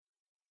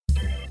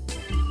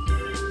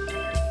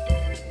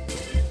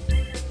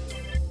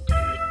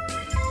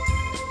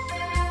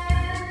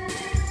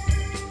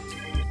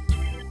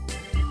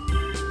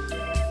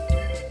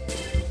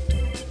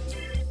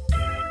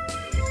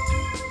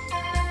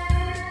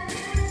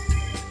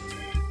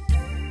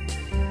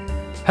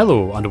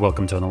Hello and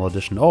welcome to another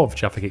edition of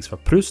Jaffa Cakes for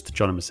Proust.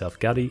 John and myself,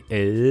 Gary,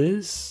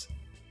 is...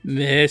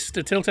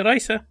 Mr. Tilted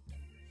Icer.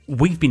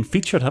 We've been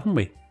featured, haven't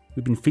we?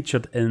 We've been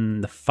featured in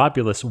the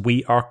fabulous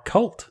We Are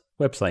Cult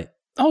website.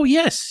 Oh,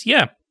 yes,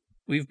 yeah.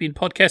 We've been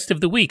Podcast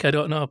of the Week. I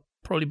don't know,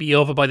 probably be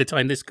over by the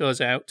time this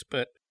goes out,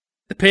 but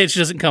the page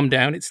doesn't come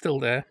down, it's still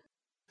there.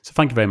 So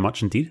thank you very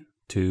much indeed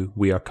to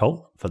We Are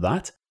Cult for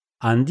that.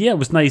 And yeah, it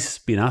was nice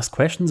being asked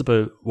questions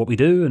about what we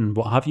do and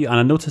what have you. And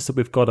I noticed that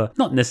we've got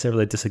not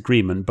necessarily a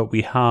disagreement, but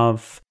we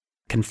have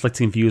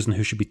conflicting views on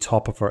who should be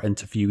top of our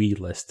interviewee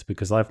list,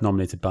 because I've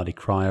nominated Barry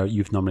Cryer,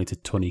 you've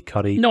nominated Tony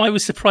Curry. No, I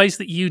was surprised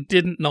that you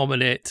didn't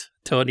nominate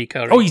Tony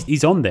Curry. Oh,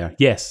 he's on there,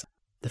 yes.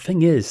 The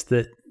thing is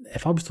that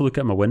if I was to look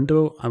out my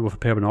window and with a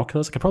pair of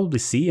binoculars, I could probably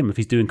see him if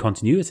he's doing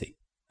continuity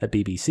at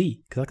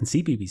BBC, because I can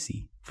see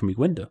BBC from my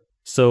window.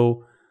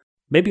 So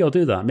maybe I'll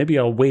do that. Maybe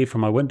I'll wave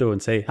from my window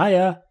and say,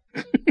 hiya.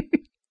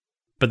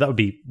 But that would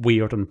be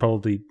weird and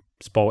probably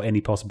spoil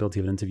any possibility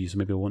of an interview, so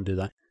maybe I won't do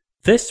that.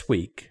 This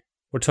week,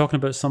 we're talking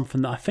about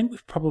something that I think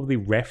we've probably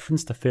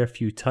referenced a fair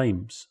few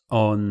times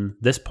on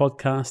this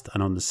podcast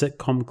and on the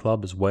Sitcom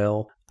Club as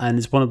well. And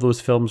it's one of those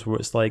films where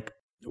it's like,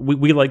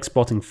 we like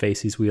spotting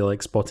faces, we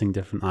like spotting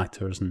different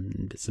actors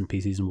and bits and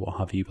pieces and what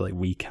have you, like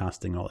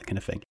recasting and all that kind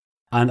of thing.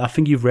 And I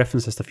think you've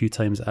referenced this a few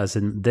times as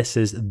in this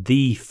is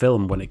the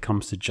film when it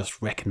comes to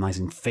just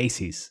recognising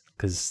faces,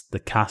 because the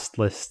cast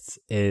list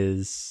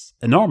is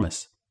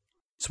enormous.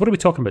 So what are we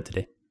talking about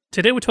today?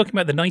 Today we're talking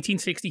about the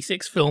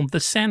 1966 film The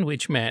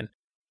Sandwich Man,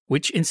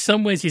 which in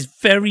some ways is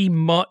very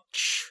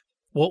much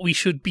what we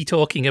should be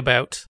talking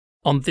about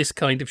on this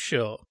kind of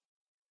show.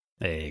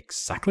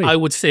 Exactly. I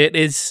would say it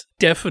is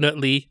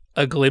definitely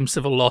a glimpse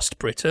of a lost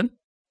Britain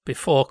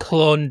before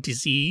clone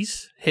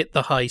disease hit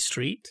the high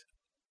street.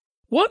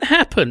 What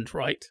happened,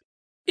 right?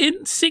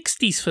 In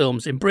 60s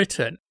films in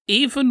Britain,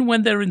 even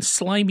when they're in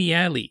slimy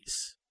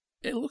alleys,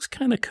 it looks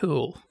kind of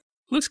cool.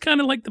 Looks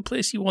kind of like the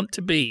place you want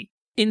to be.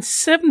 In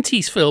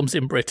 70s films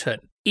in Britain,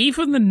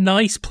 even the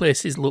nice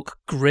places look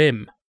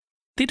grim.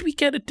 Did we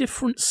get a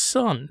different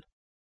sun?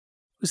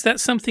 Was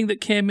that something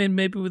that came in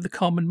maybe with the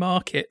common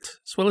market?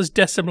 As well as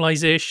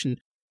decimalisation,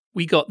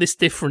 we got this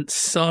different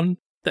sun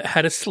that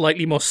had a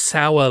slightly more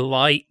sour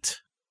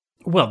light.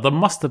 Well, there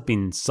must have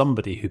been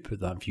somebody who put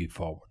that view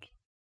forward.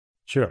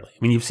 Surely. I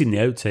mean, you've seen the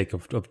outtake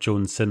of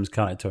Joan Sims'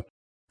 character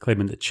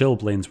claiming that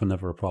chilblains were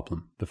never a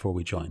problem before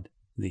we joined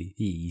the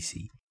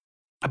EEC.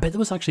 I bet there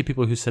was actually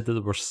people who said that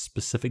there were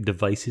specific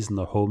devices in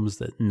their homes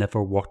that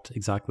never worked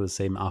exactly the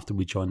same after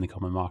we joined the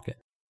common market.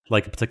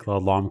 Like a particular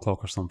alarm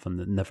clock or something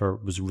that never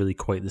was really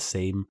quite the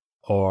same.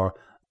 Or,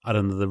 I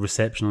don't know, the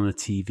reception on the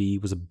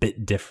TV was a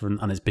bit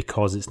different and it's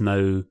because it's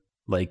now,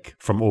 like,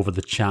 from over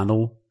the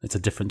channel. It's a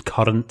different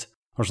current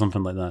or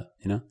something like that,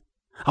 you know?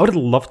 I would have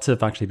loved to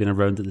have actually been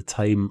around at the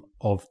time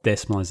of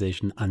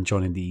decimalisation and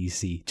joining the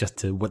EEC, just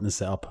to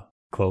witness it up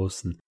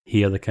close and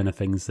hear the kind of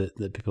things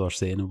that people are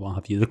saying and what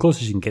have you. The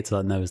closest you can get to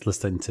that now is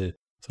listening to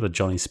sort of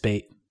Johnny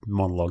Spate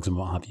monologues and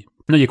what have you.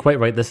 No, you're quite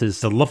right. This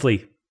is a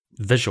lovely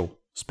visual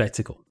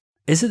spectacle.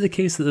 Is it the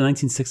case that the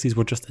 1960s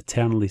were just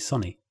eternally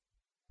sunny?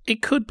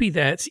 It could be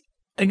that.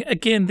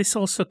 Again, this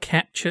also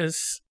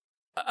captures,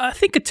 I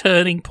think, a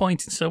turning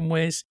point in some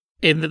ways,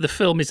 in that the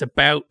film is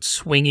about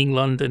swinging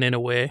London in a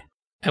way,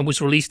 and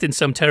was released in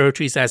some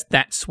territories as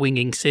that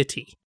swinging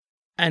city.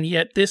 And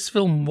yet this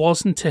film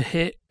wasn't a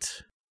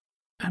hit.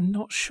 I'm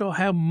not sure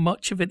how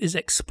much of it is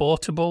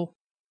exportable.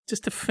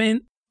 Just a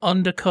faint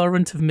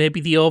undercurrent of maybe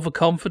the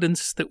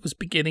overconfidence that was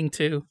beginning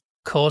to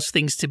cause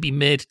things to be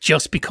made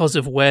just because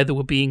of where they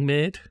were being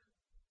made.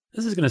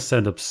 This is going to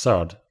sound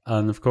absurd,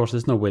 and of course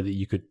there's no way that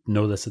you could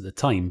know this at the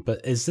time,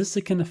 but is this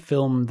the kind of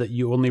film that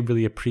you only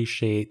really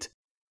appreciate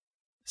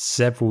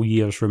several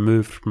years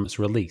removed from its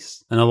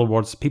release? In other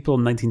words, people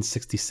in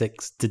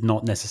 1966 did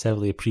not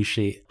necessarily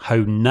appreciate how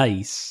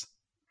nice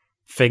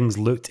things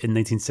looked in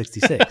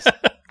 1966.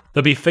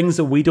 There'll be things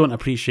that we don't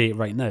appreciate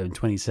right now in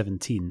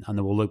 2017, and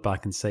then we'll look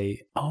back and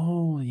say,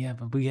 oh, yeah,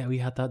 but we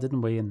had that,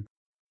 didn't we? And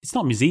it's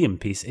not a museum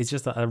piece, it's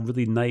just a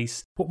really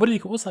nice...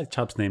 What's that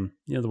chap's name?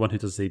 You know, the one who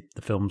does the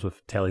films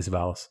with Telly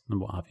Savalas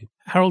and what have you.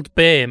 Harold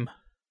Bame.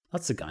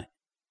 That's the guy.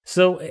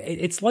 So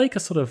it's like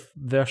a sort of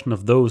version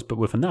of those, but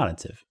with a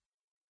narrative.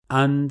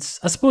 And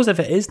I suppose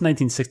if it is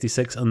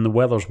 1966 and the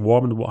weather's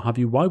warm and what have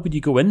you, why would you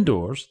go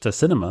indoors to a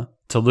cinema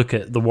to look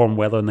at the warm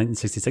weather in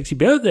 1966? You'd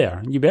be out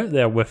there. You'd be out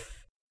there with...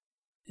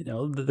 you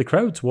know, the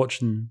crowd's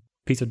watching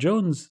Peter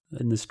Jones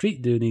in the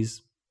street doing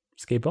his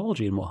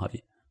scapology and what have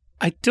you.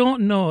 I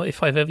don't know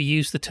if I've ever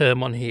used the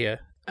term on here,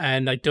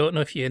 and I don't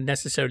know if you're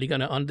necessarily going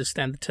to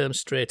understand the term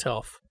straight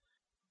off.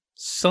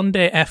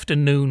 Sunday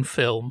afternoon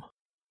film.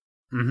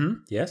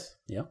 Mm-hmm. Yes.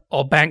 Yeah.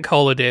 Or bank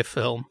holiday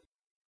film.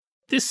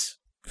 This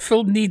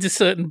film needs a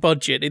certain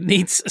budget. It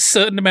needs a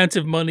certain amount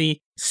of money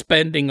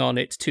spending on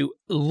it to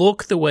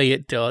look the way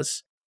it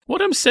does.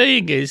 What I'm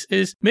saying is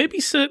maybe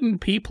certain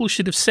people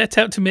should have set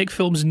out to make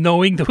films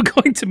knowing they were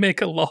going to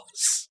make a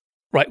loss.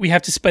 Right, we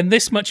have to spend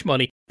this much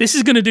money. This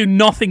is going to do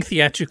nothing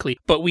theatrically,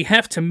 but we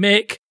have to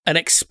make an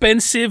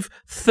expensive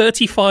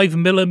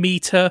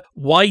 35mm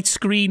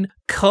widescreen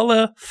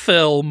colour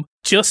film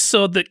just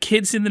so that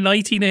kids in the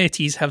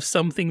 1980s have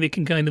something they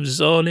can kind of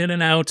zone in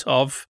and out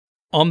of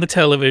on the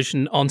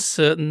television on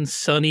certain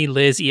sunny,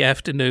 lazy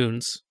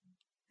afternoons.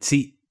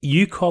 See,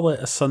 you call it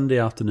a Sunday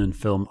afternoon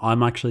film.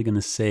 I'm actually going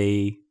to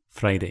say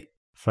Friday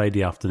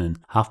afternoon.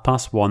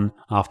 1:30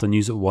 after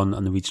news at 1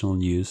 on the regional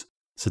news.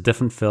 It's a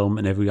different film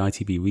in every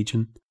ITV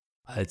region.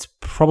 It's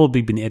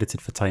probably been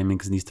edited for timing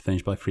because it needs to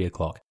finish by 3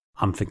 o'clock.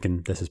 I'm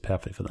thinking this is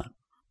perfect for that.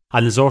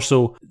 And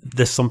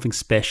there's something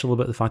special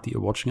about the fact that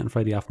you're watching it on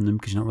Friday afternoon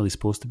because you're not really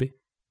supposed to be.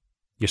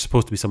 You're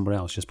supposed to be somewhere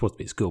else. You're supposed to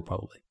be at school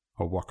probably,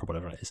 or work or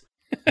whatever it is.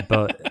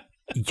 But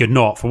you're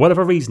not. For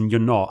whatever reason, you're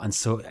not. And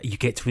so you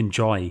get to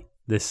enjoy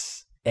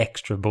this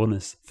extra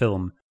bonus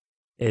film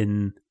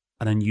in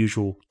an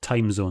unusual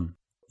time zone.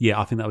 Yeah,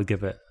 I think that would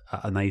give it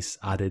a nice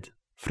added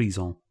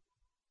frisson.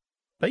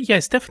 But yeah,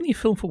 it's definitely a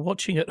film for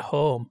watching at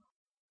home.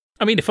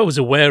 I mean, if I was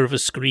aware of a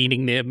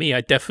screening near me,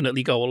 I'd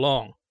definitely go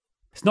along.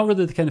 It's not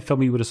really the kind of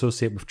film you would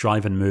associate with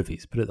drive-in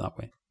movies, put it that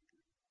way.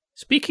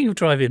 Speaking of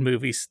drive-in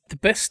movies, the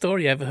best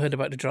story I ever heard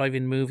about a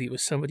drive-in movie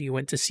was somebody who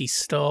went to see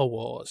Star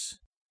Wars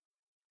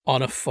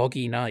on a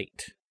foggy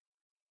night.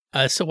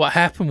 So what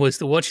happened was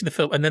they're watching the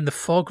film and then the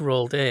fog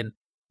rolled in,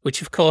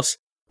 which of course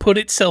put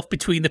itself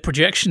between the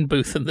projection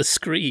booth and the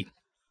screen.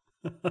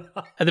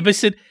 And the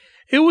said,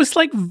 it was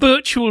like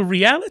virtual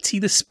reality.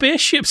 The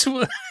spaceships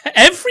were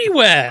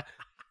everywhere.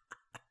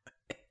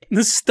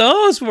 The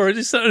stars were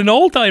just in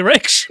all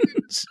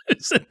directions.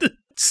 The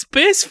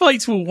space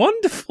fights were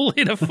wonderful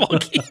in a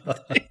foggy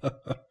thing.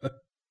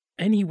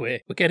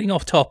 Anyway, we're getting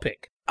off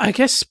topic. I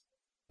guess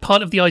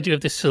part of the idea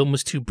of this film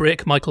was to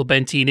break Michael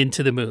Bentine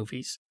into the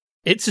movies.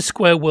 It's a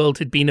Square World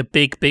had been a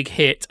big, big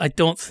hit. I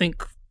don't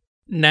think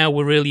now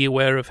we're really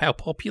aware of how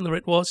popular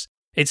it was.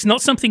 It's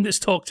not something that's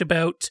talked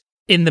about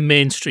in the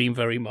mainstream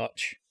very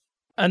much.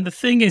 And the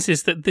thing is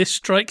that this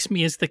strikes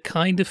me as the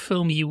kind of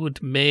film you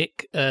would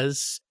make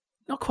as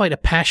not quite a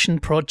passion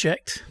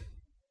project.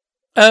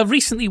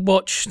 Recently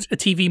watched a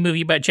TV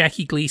movie about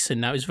Jackie Gleason.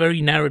 Now, it's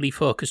very narrowly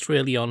focused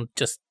really on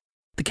just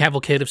the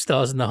cavalcade of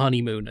stars and the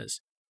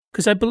honeymooners.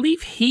 Because I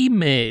believe he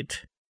made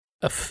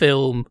a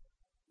film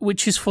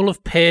which is full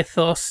of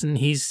pathos and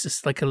he's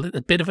just like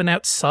a bit of an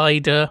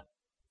outsider.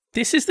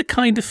 This is the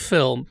kind of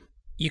film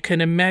you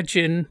can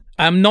imagine.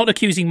 I'm not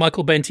accusing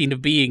Michael Bentine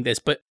of being this,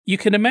 but you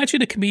can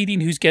imagine a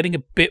comedian who's getting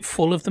a bit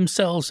full of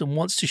themselves and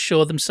wants to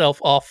show themselves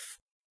off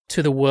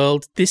to the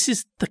world. This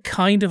is the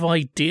kind of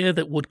idea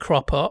that would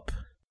crop up.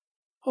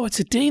 Oh, it's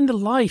a day in the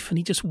life, and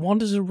he just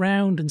wanders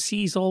around and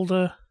sees all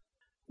the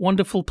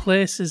wonderful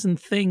places and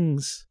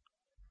things.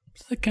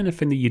 It's the kind of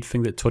thing that you'd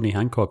think that Tony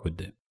Hancock would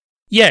do.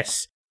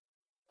 Yes.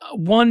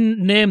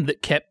 One name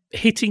that kept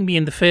hitting me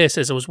in the face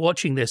as I was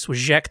watching this was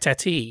Jacques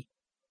Tati.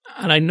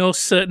 And I know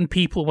certain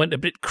people went a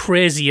bit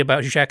crazy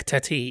about Jacques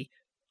Tati,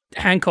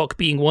 Hancock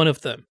being one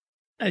of them.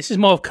 This is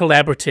more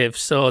collaborative,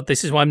 so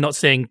this is why I'm not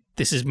saying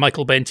this is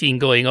Michael Bentine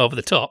going over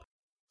the top.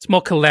 It's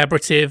more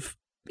collaborative.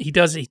 He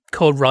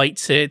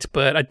co-writes it,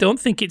 but I don't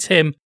think it's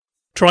him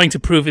trying to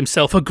prove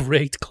himself a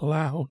great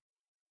clown.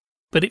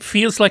 But it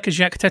feels like a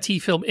Jacques Tati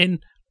film in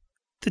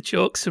the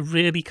jokes are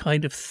really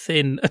kind of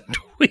thin and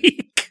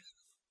weak.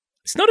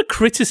 It's not a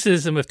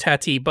criticism of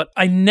Tati, but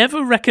I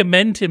never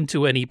recommend him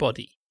to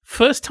anybody.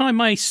 First time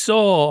I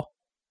saw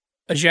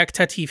a Jacques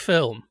Tati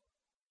film,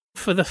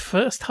 for the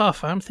first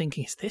half I'm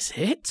thinking, is this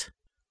it?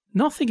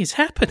 Nothing is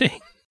happening.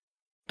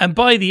 And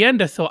by the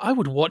end I thought I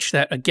would watch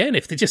that again.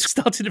 If they just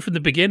started it from the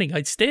beginning,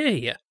 I'd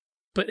stay here.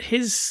 But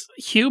his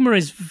humour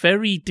is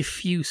very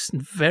diffuse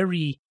and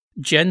very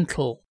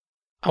gentle.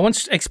 I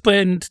once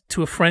explained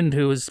to a friend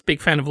who was a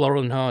big fan of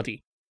Laurel and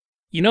Hardy.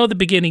 You know the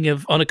beginning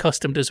of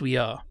Unaccustomed as We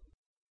Are?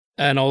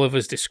 And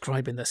Oliver's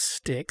describing the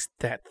steaks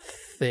that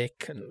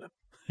thick and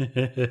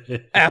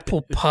the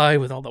apple pie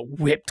with all the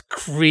whipped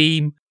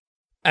cream.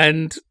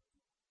 And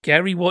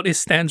Gary, what is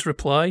Stan's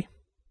reply?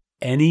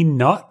 Any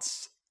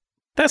nuts?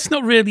 That's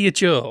not really a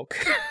joke.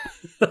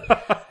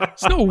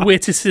 It's not a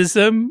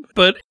witticism,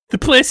 but the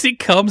place it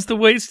comes, the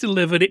way it's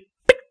delivered, it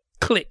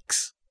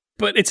clicks.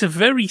 But it's a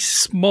very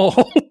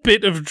small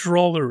bit of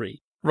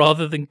drollery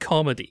rather than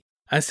comedy.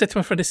 I said to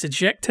my friend, I said,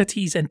 Jacques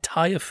Tati's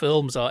entire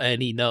films are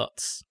any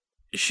nuts.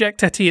 Jacques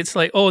Tati, it's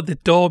like, oh, the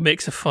door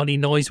makes a funny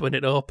noise when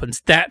it opens.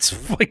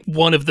 That's like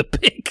one of the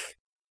big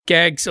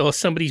gags. Or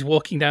somebody's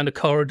walking down the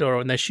corridor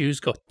and their shoes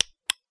go.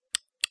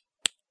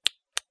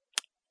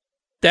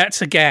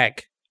 That's a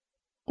gag.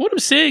 What I'm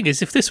saying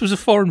is, if this was a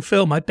foreign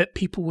film, I bet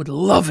people would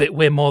love it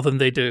way more than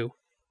they do.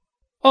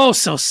 Oh,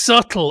 so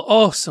subtle.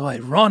 Oh, so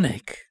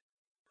ironic.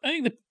 I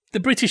think the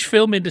British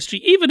film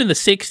industry, even in the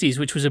 60s,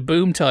 which was a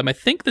boom time, I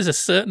think there's a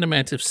certain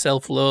amount of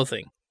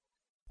self-loathing.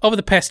 Over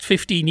the past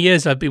 15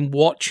 years, I've been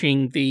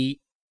watching the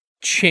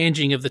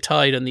changing of the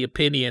tide and the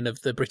opinion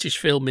of the British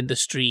film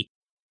industry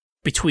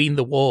between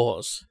the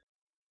wars.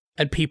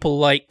 and people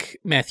like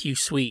Matthew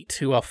Sweet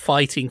who are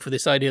fighting for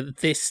this idea that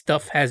this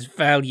stuff has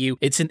value.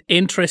 It's an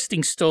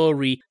interesting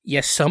story.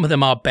 Yes, some of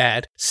them are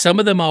bad. Some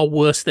of them are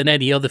worse than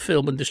any other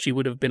film industry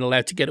would have been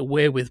allowed to get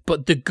away with,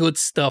 but the good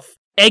stuff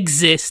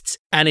exists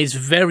and is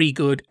very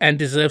good and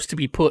deserves to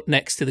be put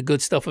next to the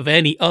good stuff of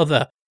any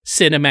other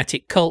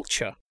cinematic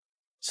culture.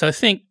 So I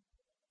think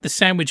The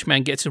Sandwich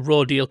Man gets a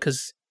raw deal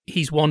because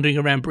he's wandering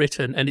around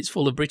Britain and it's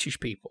full of British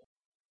people.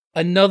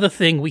 Another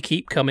thing we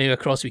keep coming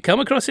across, we come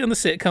across it on the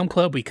Sitcom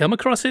Club, we come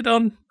across it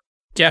on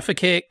Jaffa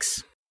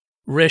Cakes,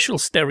 racial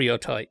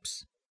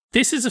stereotypes.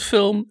 This is a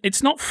film,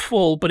 it's not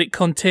full, but it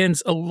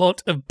contains a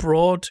lot of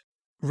broad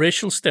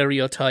racial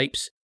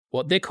stereotypes,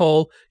 what they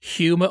call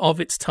humour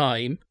of its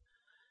time.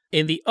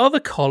 In the other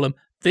column,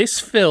 this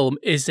film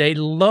is a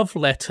love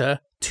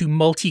letter to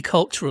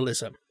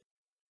multiculturalism.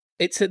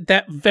 It's at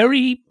that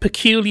very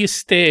peculiar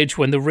stage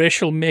when the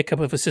racial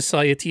makeup of a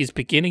society is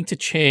beginning to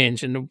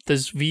change, and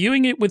there's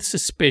viewing it with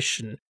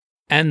suspicion,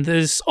 and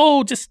there's,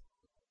 just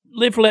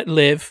live, let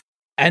live,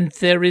 and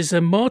there is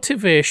a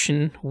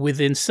motivation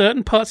within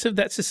certain parts of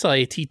that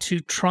society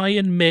to try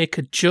and make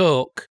a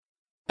joke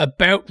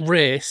about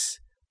race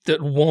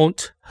that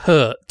won't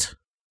hurt.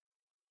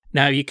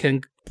 Now, you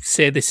can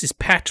say this is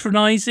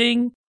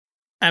patronizing,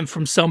 and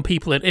from some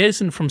people it is,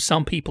 and from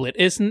some people it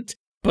isn't.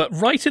 But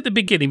right at the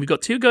beginning, we've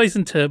got two guys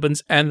in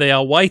turbans, and they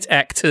are white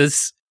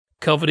actors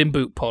covered in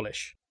boot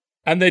polish.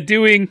 And they're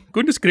doing,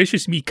 goodness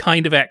gracious me,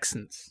 kind of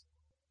accents.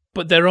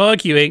 But they're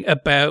arguing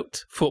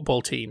about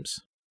football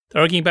teams.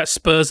 They're arguing about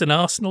Spurs and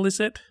Arsenal, is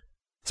it?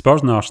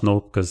 Spurs and Arsenal,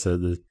 because they're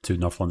the two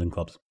North London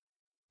clubs.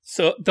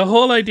 So the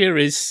whole idea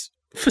is,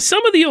 for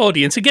some of the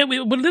audience, again,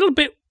 we're a little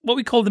bit what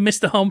we call the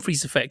Mr.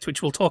 Humphries effect,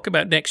 which we'll talk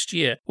about next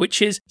year,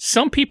 which is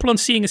some people on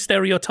seeing a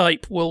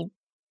stereotype will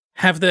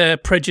have their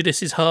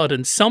prejudices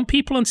hardened. Some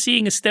people on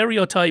seeing a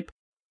stereotype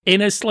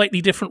in a slightly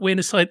different way, in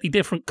a slightly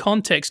different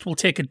context, will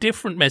take a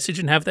different message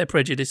and have their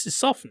prejudices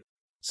softened.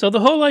 So the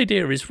whole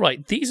idea is,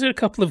 right, these are a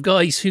couple of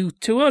guys who,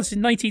 to us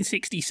in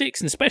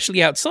 1966, and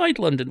especially outside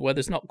London, where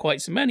there's not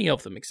quite so many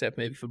of them, except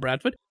maybe for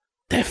Bradford,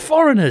 they're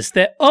foreigners,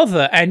 they're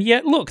other, and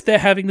yet, look, they're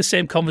having the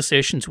same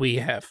conversations we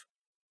have.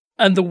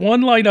 And the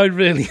one line I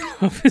really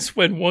love is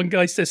when one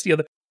guy says to the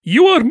other,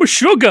 "You are my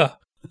sugar!"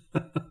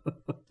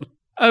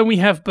 And we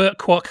have Burt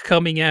Kwok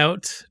coming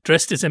out,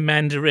 dressed as a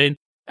Mandarin,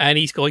 and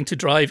he's going to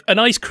drive an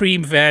ice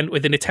cream van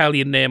with an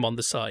Italian name on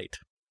the side.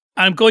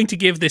 I'm going to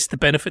give this the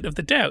benefit of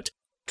the doubt,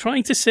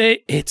 trying to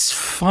say it's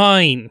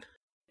fine.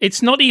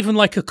 It's not even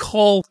like a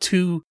call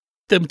to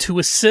them to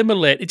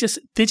assimilate.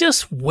 They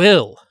just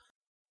will.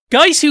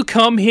 Guys who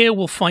come here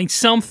will find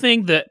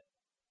something that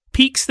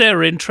piques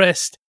their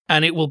interest,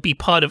 and it will be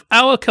part of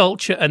our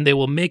culture, and they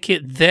will make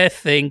it their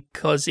thing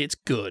because it's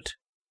good.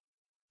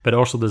 But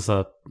also there's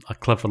a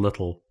clever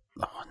little,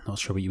 I'm not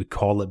sure what you would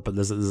call it, but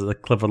there's a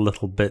clever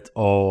little bit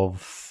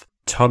of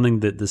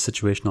turning the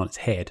situation on its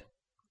head,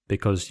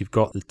 because you've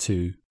got the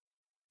two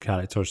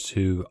characters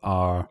who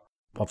are,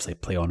 obviously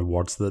play on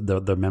words,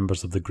 they're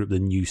members of the group, the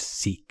New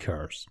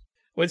Seekers.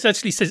 Well, it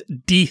actually says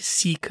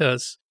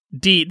D-Seekers.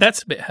 D,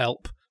 that's a bit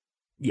help.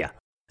 Yeah.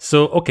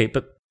 So, okay,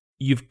 but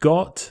you've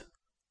got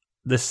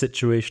this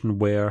situation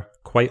where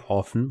quite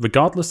often,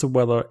 regardless of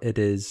whether it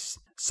is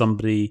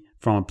somebody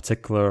from a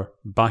particular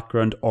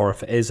background, or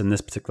if it is in this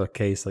particular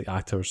case like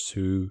actors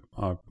who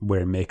are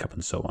wearing makeup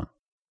and so on,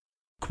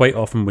 quite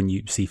often when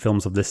you see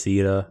films of this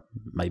era,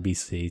 might be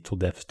say Till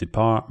Death Us Do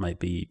Part, might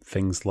be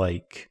things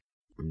like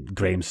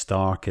Graham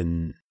Stark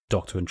in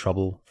Doctor in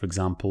Trouble, for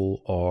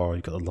example, or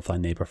you've got the Love Thy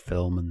Neighbour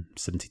film in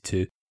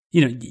 1972.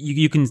 You know,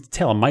 you can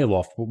tell a mile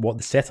off what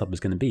the setup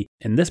is going to be.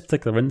 In this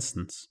particular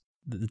instance,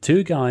 the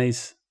two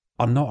guys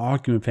are not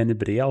arguing with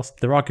anybody else,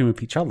 they're arguing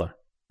with each other.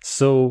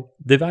 So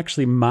they've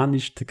actually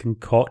managed to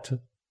concoct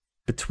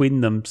between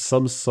them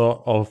some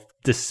sort of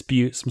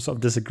dispute, some sort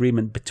of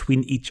disagreement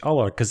between each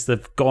other, because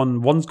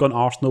one's gone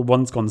Arsenal,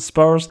 one's gone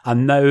Spurs,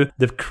 and now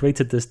they've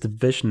created this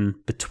division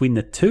between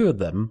the two of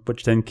them,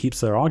 which then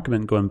keeps their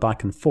argument going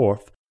back and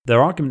forth.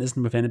 Their argument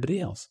isn't with anybody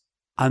else.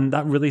 And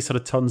that really sort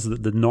of turns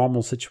the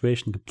normal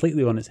situation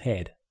completely on its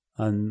head.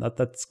 And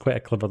that's quite a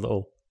clever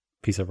little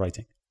piece of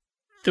writing.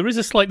 There is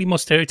a slightly more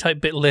stereotyped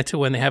bit later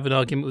when they have an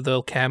argument with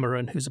Earl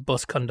Cameron, who's a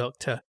bus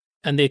conductor,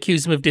 and they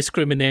accuse him of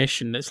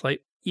discrimination. It's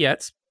like, yeah,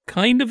 it's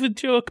kind of a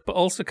joke, but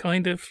also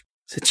kind of,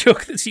 it's a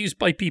joke that's used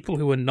by people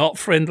who are not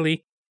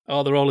friendly.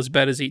 Oh, they're all as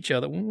bad as each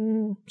other.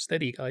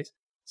 Steady, guys.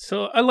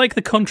 So I like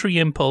the country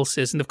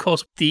impulses, and of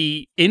course,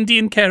 the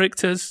Indian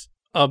characters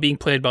are being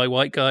played by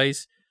white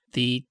guys.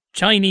 The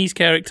Chinese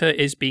character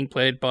is being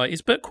played by...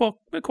 Burt Kwok?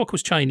 Burt Kwok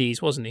was Chinese,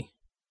 wasn't he?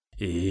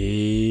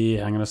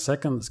 Hang on a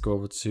second, let's go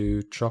over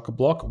to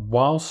Chock-a-Block.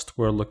 Whilst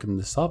we're looking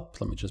this up,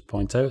 let me just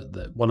point out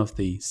that one of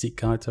the Sikh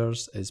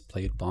characters is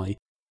played by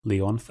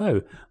Leon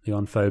Pfau.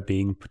 Leon Pfau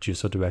being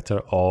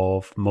producer-director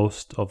of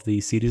most of the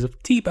series of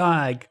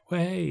Teabag.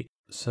 Way.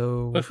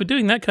 So, well, if we're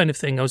doing that kind of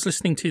thing, I was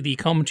listening to the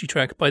commentary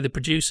track by the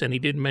producer, and he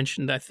did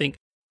mention that I think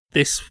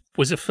this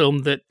was a film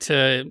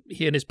that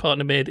he and his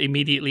partner made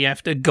immediately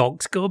after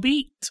Gogs Go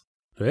Beat.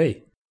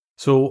 Hey.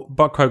 So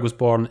Burt Craig was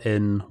born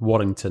in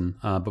Warrington,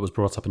 but was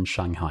brought up in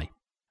Shanghai,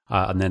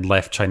 and then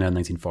left China in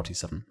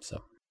 1947.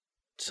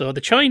 So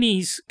the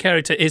Chinese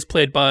character is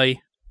played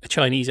by a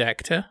Chinese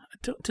actor.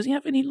 Does he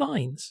have any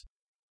lines?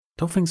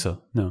 Don't think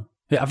so, no.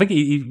 Yeah, I think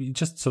he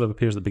just sort of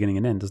appears at the beginning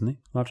and end, doesn't he,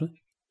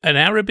 largely? An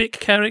Arabic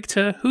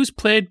character who's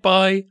played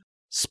by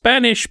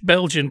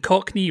Spanish-Belgian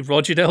Cockney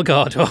Roger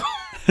Delgado.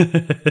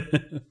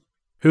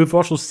 Who we've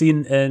also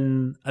seen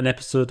in an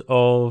episode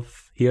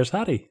of Here's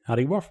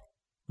Harry Worth,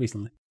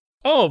 recently.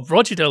 Oh,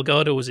 Roger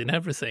Delgado was in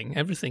everything.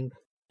 Everything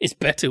is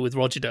better with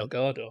Roger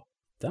Delgado.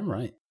 Damn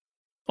right.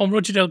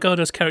 Roger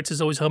Delgado's character's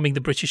always humming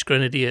the British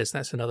Grenadiers.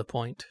 That's another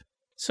point.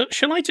 So,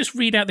 shall I just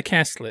read out the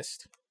cast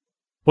list?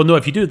 Well, no,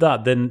 if you do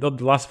that, then the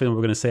last thing we're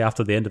going to say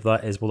after the end of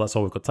that is, well, that's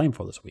all we've got time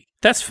for this week.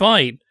 That's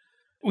fine.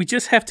 We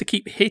just have to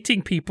keep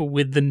hitting people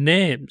with the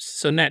names.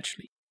 So,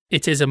 naturally,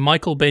 it is a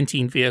Michael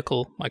Bentine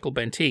vehicle, Michael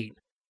Bentine.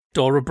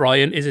 Dora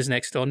Bryan is his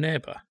next-door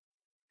neighbour.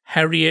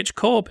 Harry H.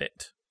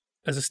 Corbett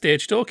as a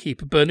stage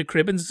doorkeeper. Bernard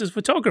Cribbins as a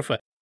photographer.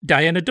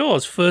 Diana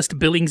Dawes, first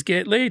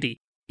Billingsgate lady.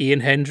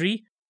 Ian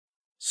Hendry.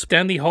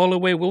 Stanley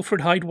Holloway,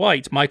 Wilfred Hyde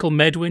White. Michael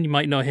Medwin, you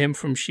might know him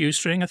from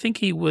Shoestring. I think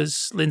he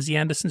was Lindsay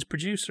Anderson's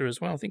producer as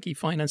well. I think he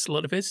financed a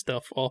lot of his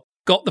stuff, or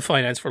got the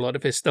finance for a lot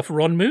of his stuff.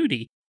 Ron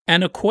Moody.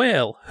 Anna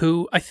Quayle,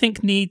 who I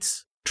think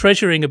needs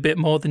treasuring a bit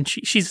more than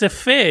she's a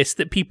face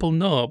that people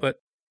know, but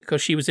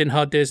because she was in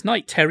Hard Day's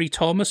Night. Terry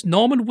Thomas.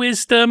 Norman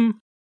Wisdom.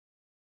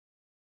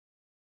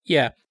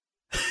 Yeah.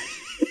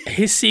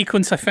 His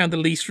sequence I found the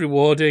least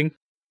rewarding.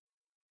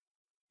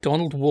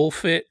 Donald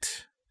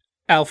Wolfett.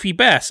 Alfie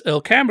Bass.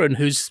 Earl Cameron,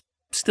 who's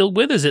still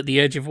with us at the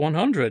age of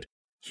 100.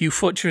 Hugh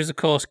Futcher is, of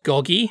course,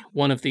 Goggy,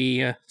 one of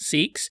the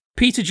Sikhs.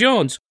 Peter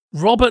Jones.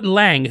 Robert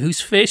Lang,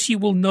 whose face you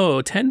will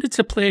know, tended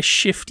to play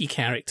shifty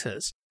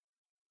characters.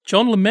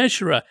 John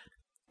LeMessurier.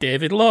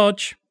 David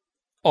Lodge.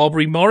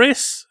 Aubrey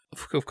Morris,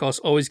 of course,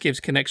 always gives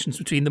connections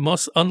between the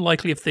most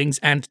unlikely of things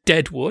and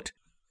Deadwood.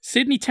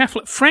 Sidney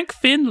Taffler. Frank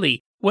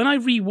Finlay. When I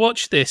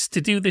rewatched this to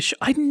do this show,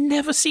 I'd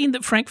never seen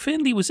that Frank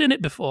Finlay was in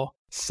it before.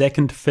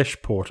 Second fish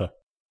porter.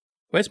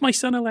 Where's my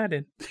son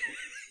Aladdin?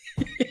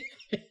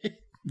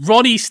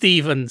 Ronnie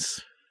Stevens.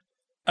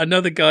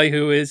 Another guy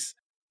who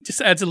just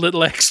adds a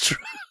little extra.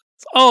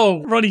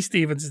 Oh, Ronnie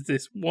Stevens is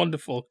this.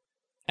 Wonderful.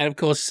 And of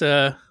course,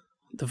 the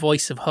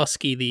voice of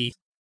Husky, the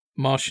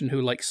Martian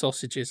who likes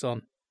sausages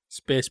on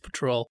Space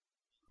Patrol.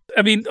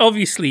 I mean,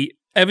 obviously,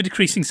 Ever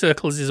Decreasing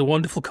Circles is a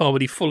wonderful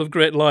comedy full of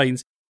great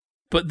lines.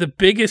 But the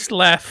biggest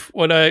laugh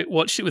when I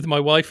watched it with my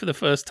wife for the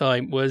first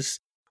time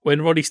was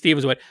when Ronnie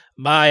Stevens went,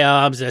 "My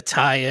arms are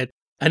tired."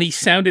 And he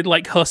sounded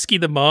like Husky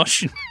the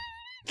Martian.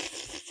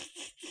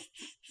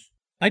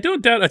 I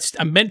don't doubt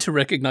I'm meant to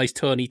recognise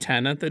Tony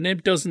Tanner. The name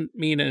doesn't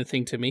mean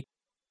anything to me.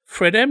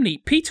 Fred Emney.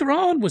 Peter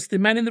Arne was the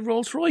man in the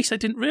Rolls Royce. I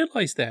didn't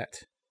realise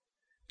that.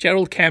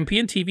 Gerald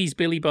Campion, TV's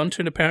Billy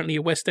Bunter and apparently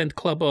a West End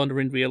club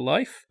owner in real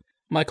life.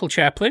 Michael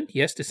Chaplin,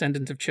 yes,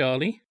 descendant of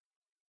Charlie.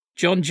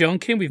 John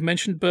Junkin, we've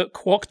mentioned Burt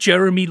Kwok.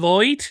 Jeremy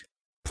Lloyd,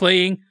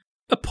 playing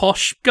a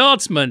posh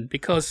guardsman,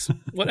 because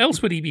what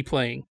else would he be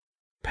playing?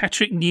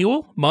 Patrick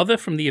Newell, Mother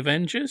from The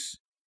Avengers.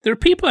 There are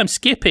people I'm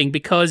skipping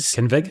because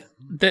Kinvig?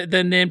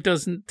 Their name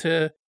doesn't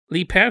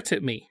leap out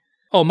at me.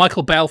 Oh,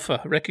 Michael Balfour.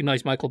 I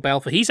recognise Michael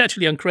Balfour. He's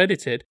actually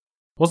uncredited.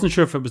 Wasn't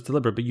sure if it was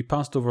deliberate, but you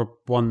passed over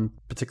one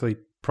particularly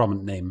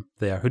prominent name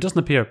there, who doesn't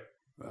appear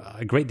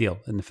a great deal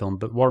in the film,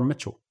 but Warren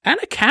Mitchell.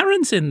 Anna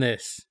Karen's in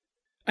this.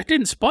 I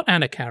didn't spot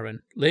Anna Karen.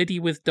 Lady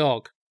with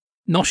Dog.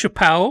 Nosha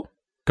Powell.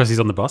 Because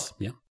he's on the bus,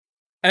 yeah.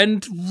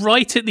 And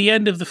right at the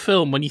end of the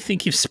film, when you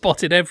think you've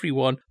spotted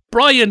everyone,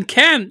 Brian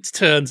Kent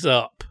turns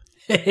up.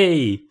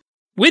 Hey!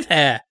 With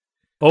hair.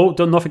 Oh,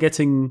 not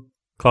forgetting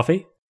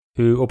Cluffy,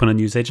 who opened a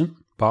newsagent,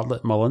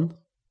 Bartlett Mullen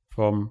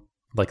from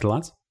Like the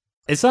Lads.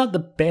 Is that the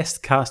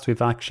best cast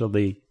we've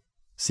actually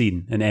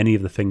seen in any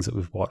of the things that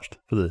we've watched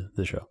for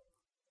the show?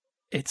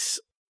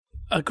 It's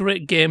a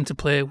great game to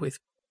play with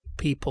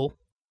people,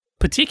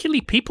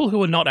 particularly people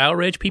who are not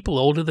our age, people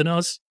older than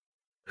us,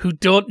 who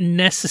don't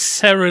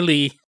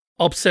necessarily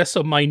obsess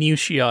on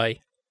minutiae.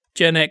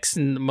 Gen X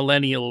and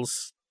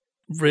millennials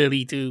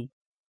really do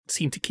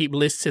seem to keep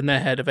lists in their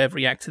head of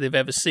every actor they've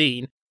ever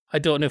seen. I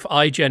don't know if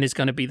iGen is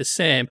going to be the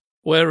same.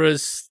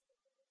 Whereas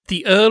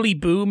the early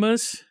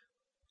boomers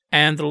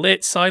and the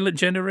late silent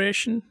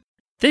generation,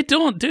 they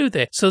don't, do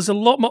they? So there's a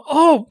lot more.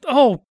 I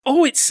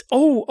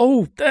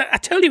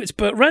tell you, it's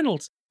Burt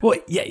Reynolds. Well,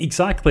 yeah,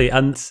 exactly.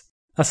 And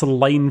that's a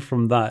line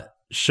from that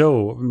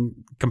show,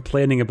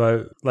 complaining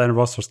about Leonard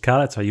Rossiter's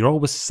character. You're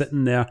always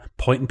sitting there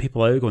pointing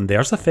people out, going,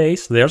 there's a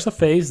face, there's a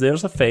face,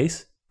 there's a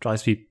face.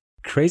 Drives me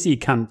crazy. You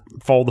can't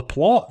follow the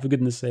plot, for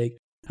goodness sake.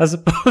 I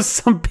suppose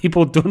some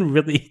people don't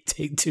really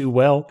take too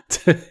well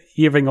to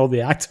hearing all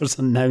the actors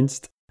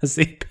announced as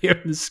they appear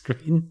on the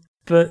screen.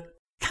 But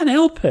can't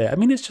help it. I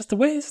mean, it's just the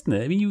way, isn't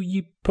it? I mean,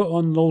 you put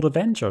on Old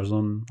Avengers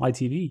on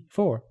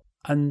ITV4,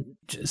 and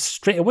just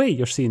straight away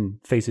you're seeing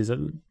faces.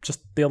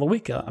 Just the other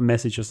week, I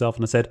messaged yourself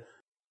and I said,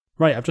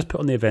 right, I've just put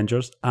on the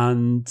Avengers,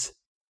 and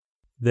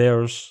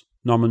there's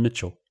Norman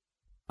Mitchell,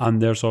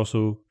 and there's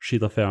also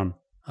Sheila Fern,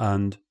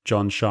 and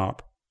John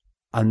Sharp.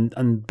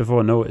 And before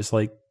I know it, it's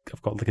like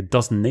I've got like a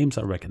dozen names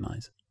that I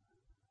recognise.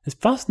 It's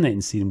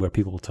fascinating seeing where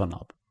people turn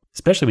up,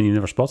 especially when you've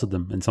never spotted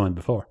them in something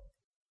before.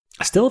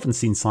 I still haven't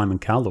seen Simon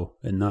Callow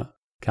in that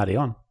Carry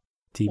On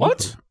TV What?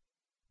 program.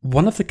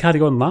 One of the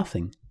Carry On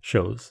Laughing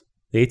shows,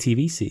 the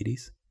ATV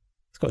series,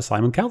 it's got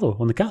Simon Callow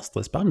on the cast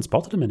list, but I haven't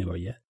spotted him anywhere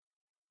yet.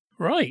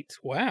 Right,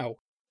 wow.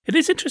 It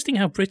is interesting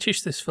how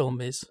British this film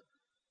is,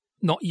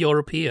 not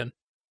European.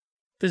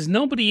 There's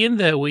nobody in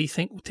there where you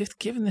think, they've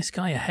given this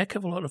guy a heck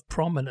of a lot of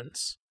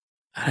prominence,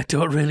 and I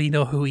don't really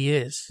know who he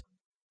is.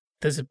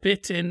 There's a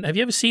bit in... Have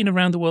you ever seen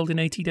Around the World in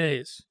 80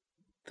 Days?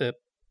 The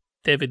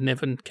David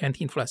Niven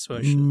Canteen Flask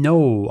version?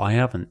 No, I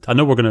haven't. I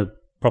know we're going to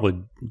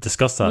probably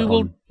discuss that. We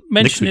will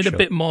mention it a show.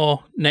 bit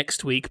more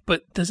next week,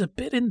 but there's a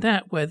bit in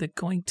that where they're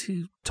going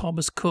to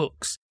Thomas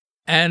Cook's,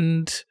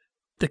 and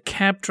the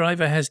cab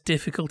driver has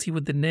difficulty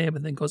with the name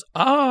and then goes,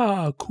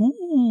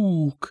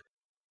 Cook.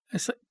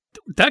 It's like,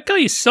 that guy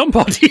is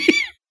somebody.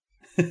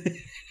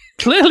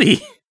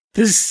 Clearly,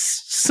 there's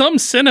some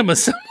cinema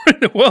somewhere in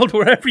the world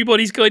where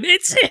everybody's going,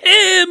 it's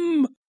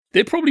him!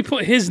 They probably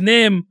put his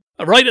name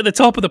right at the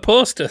top of the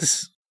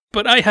posters,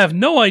 but I have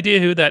no idea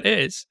who that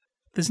is.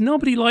 There's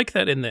nobody like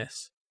that in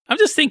this. I'm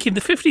just thinking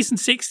the 50s and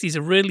 60s are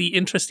a really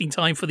interesting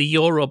time for the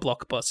Euro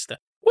blockbuster.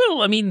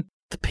 Well, I mean,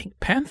 the Pink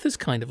Panther's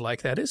kind of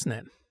like that, isn't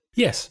it?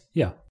 Yes,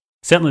 yeah.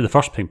 Certainly the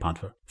first Pink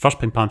Panther. First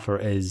Pink Panther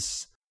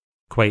is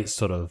quite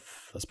sort of,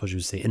 I suppose you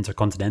would say,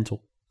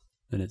 intercontinental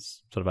in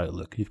its sort of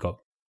outlook. You've got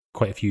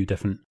quite a few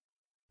different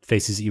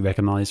faces that you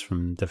recognise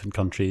from different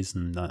countries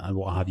and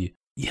what have you.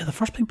 Yeah, the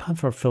first Pink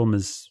Panther film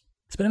it's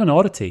a bit of an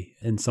oddity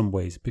in some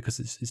ways because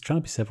it's trying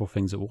to be several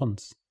things at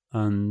once.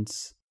 And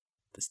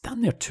it's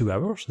damn near 2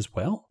 hours as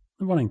well,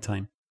 the running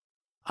time.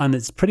 And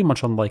it's pretty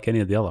much unlike any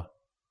of the other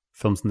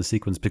films in the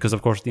sequence because,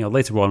 of course,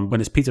 later on,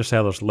 when it's Peter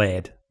Sellers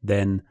led,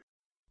 then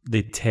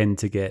they tend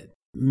to get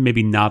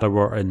maybe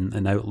narrower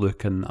in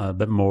outlook and a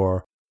bit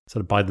more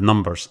sort of by the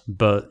numbers.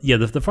 But yeah,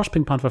 the first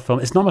Pink Panther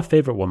film, it's not my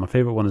favourite one. My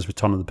favourite one is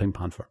Return of the Pink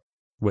Panther,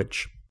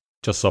 which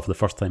just saw for the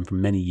first time for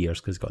many years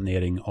because it's got an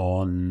airing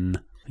on,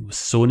 I think it was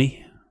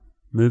Sony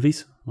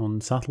Movies on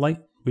satellite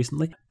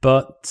recently.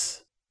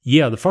 But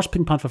yeah, the first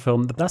Pink Panther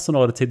film, that's an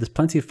oddity. There's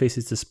plenty of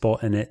faces to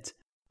spot in it,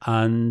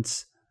 and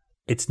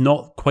it's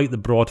not quite the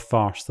broad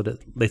farce that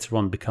it later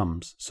on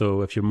becomes.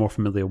 So if you're more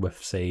familiar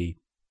with, say,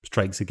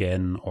 Strikes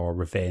Again or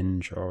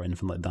Revenge or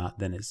anything like that,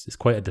 then it's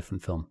quite a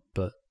different film.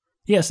 But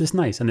yes, it's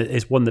nice, and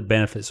it's one that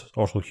benefits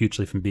also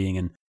hugely from being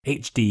in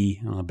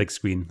HD on a big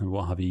screen and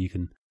what have you. You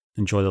can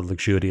enjoy the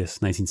luxurious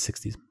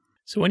 1960s.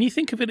 So when you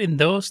think of it in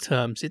those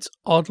terms, it's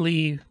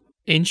oddly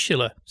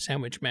insular,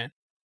 Sandwich Man.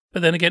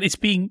 But then again, it's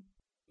being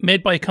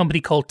made by a company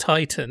called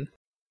Titan.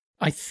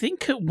 I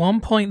think at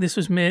one point this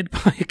was made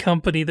by a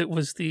company that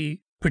was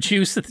the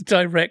producer, the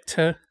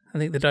director. I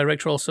think the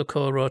director also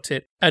co-wrote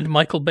it, and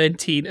Michael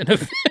Bentine, and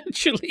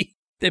eventually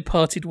they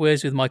parted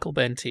ways with Michael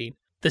Bentine.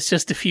 There's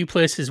just a few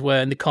places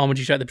where in the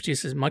comedy track the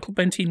producers, Michael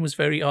Bentine was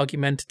very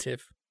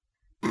argumentative.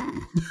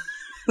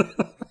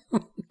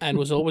 And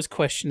was always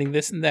questioning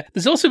this and that.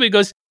 There's also bit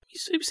goes,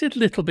 he was a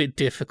little bit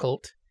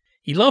difficult.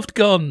 He loved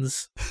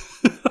guns.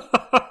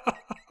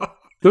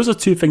 Those are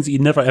two things that you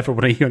never ever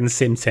want to hear in the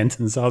same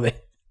sentence, are they?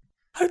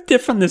 How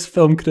different this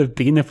film could have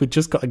been if we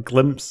just got a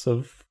glimpse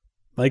of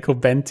Michael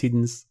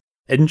Bentine's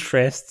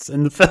interests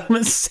in the film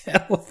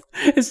itself.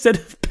 Instead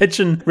of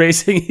pigeon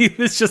racing, he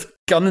was just a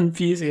gun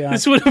enthusiast.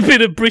 This would have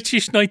been a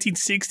British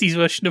 1960s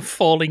version of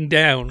Falling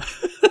Down.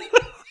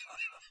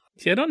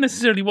 See, I don't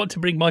necessarily want to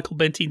bring Michael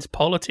Bentine's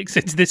politics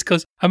into this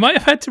because I might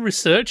have had to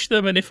research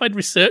them, and if I'd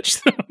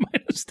researched them, I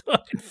might have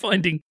started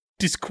finding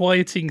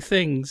disquieting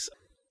things.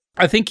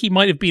 I think he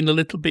might have been a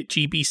little bit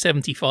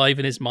GB75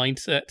 in his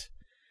mindset.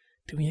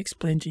 Do we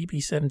explain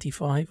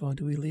GB75 or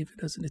do we leave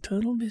it as an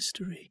eternal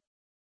mystery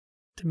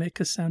to make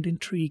us sound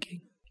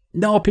intriguing?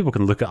 No, people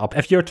can look it up.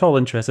 If you're at all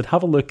interested,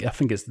 have a look. I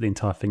think it's the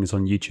entire thing is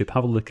on YouTube.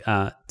 Have a look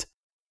at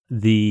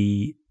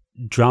the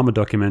drama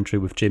documentary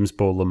with James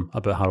Bolam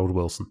about Harold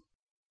Wilson.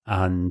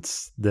 And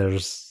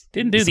there's...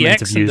 Didn't do the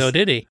accent though,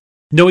 did he?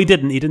 No, he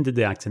didn't. He didn't do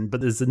the accent,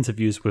 but there's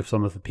interviews with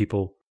some of the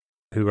people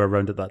who were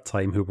around at that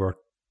time who were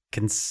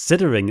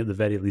considering, at the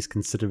very least,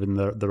 considering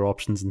their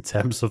options in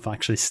terms of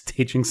actually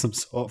staging some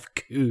sort of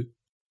coup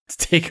to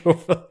take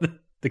over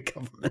the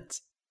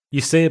government.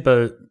 You say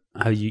about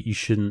how you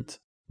shouldn't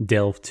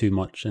delve too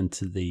much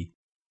into the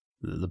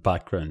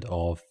background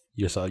of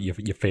your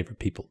favourite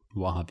people,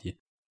 what have you.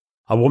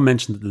 I won't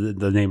mention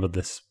the name of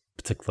this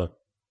particular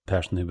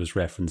person who was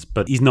referenced,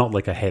 but he's not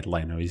like a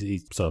headliner.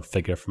 He's sort of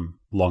figure from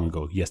long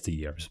ago,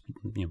 yesteryears,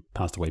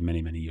 passed away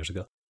many, many years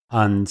ago.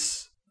 And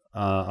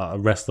a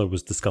wrestler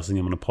was discussing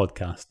him on a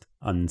podcast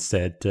and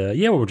said,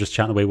 we were just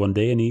chatting away one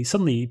day, and he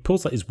suddenly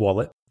pulls out his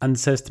wallet and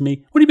says to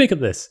me, "What do you make of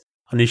this?"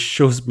 And he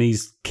shows me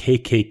his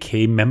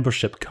KKK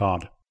membership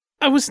card.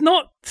 I was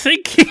not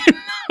thinking in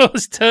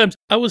those terms.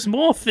 I was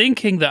more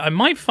thinking that I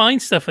might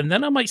find stuff and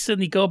then I might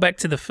suddenly go back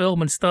to the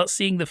film and start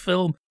seeing the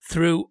film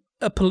through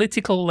a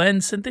political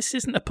lens, and this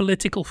isn't a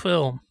political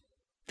film.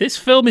 This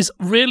film is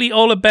really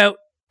all about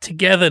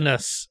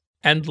togetherness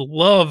and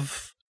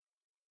love.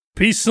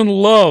 Peace and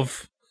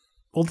love.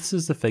 Well, this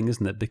is the thing,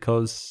 isn't it?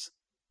 Because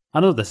I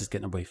know this is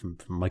getting away from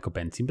Michael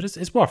Bentine, but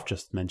it's worth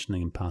just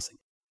mentioning in passing.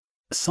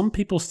 Some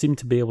people seem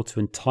to be able to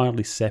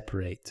entirely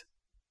separate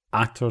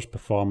actors,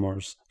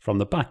 performers from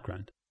the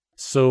background.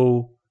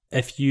 So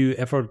if you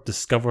ever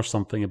discover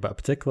something about a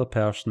particular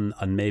person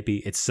and maybe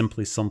it's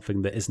simply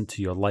something that isn't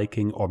to your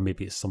liking, or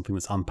maybe it's something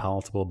that's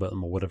unpalatable about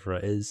them or whatever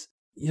it is,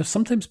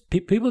 sometimes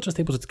people are just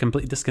able to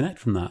completely disconnect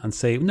from that and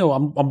say, no,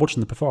 I'm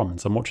watching the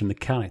performance, I'm watching the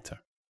character.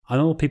 I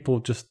know people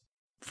just,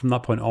 from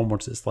that point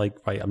onwards, it's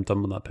like, right, I'm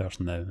done with that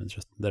person now. It's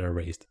just, they're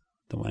erased.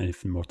 Don't want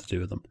anything more to do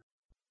with them.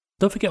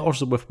 Don't forget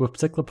also with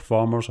particular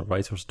performers or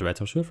writers,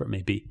 directors, whoever it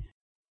may be,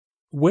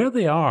 where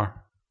they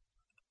are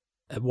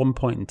at one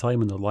point in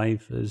time in their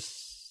life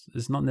is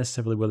not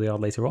necessarily where they are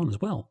later on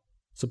as well.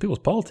 So people's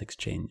politics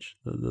change,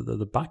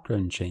 the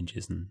background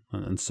changes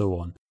and so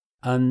on.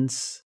 And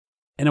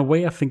in a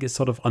way, I think it's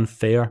sort of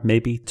unfair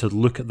maybe to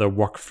look at their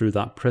work through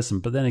that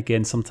prism, but then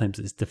again, sometimes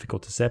it's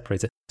difficult to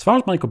separate it. As far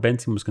as Michael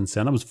Bentine was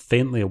concerned, I was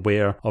faintly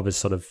aware of his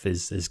sort of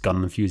his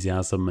gun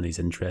enthusiasm and his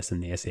interest in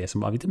the SAS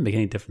and what. It didn't make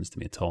any difference to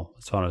me at all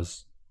as far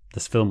as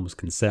this film was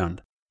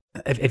concerned.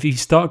 If you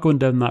start going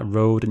down that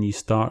road and you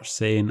start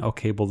saying,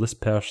 okay, well, this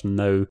person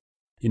now,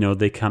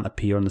 they can't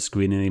appear on the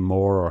screen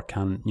anymore or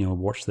can't,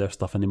 watch their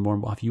stuff anymore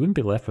and what have you, wouldn't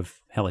be left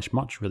with hellish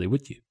much, really,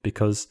 would you?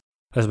 Because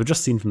as we've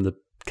just seen from the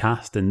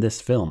cast in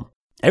this film,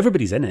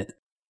 everybody's in it.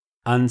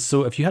 And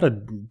so if you had a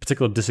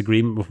particular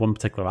disagreement with one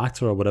particular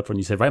actor or whatever, and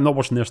you say, right, I'm not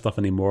watching their stuff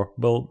anymore,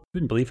 well, you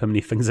wouldn't believe how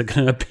many things are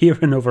going to appear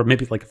in over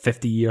maybe like a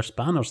 50-year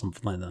span or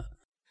something like that.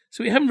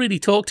 So we haven't really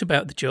talked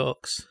about the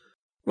jokes.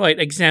 Right,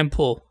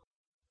 example.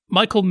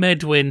 Michael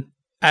Medwin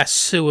as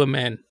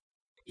sewerman.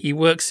 He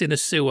works in a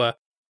sewer.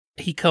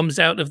 He comes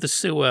out of the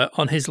sewer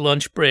on his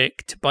lunch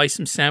break to buy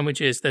some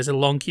sandwiches. There's a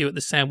long queue at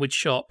the sandwich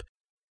shop,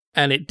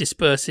 and it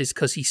disperses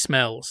because he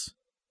smells.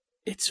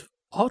 It's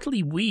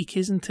oddly weak,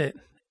 isn't it?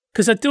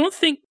 Because I don't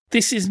think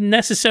this is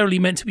necessarily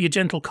meant to be a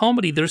gentle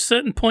comedy. There are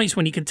certain points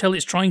when you can tell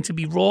it's trying to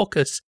be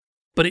raucous,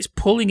 but it's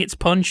pulling its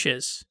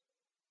punches.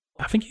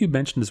 I think you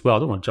mentioned as well, I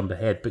don't want to jump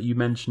ahead, but you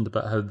mentioned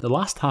about how the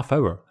last half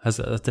hour has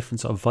a different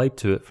sort of vibe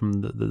to it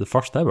from the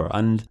first hour.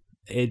 And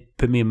it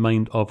put me in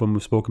mind of when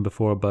we've spoken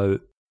before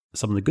about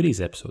some of the Goodies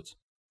episodes,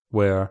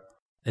 where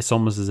it's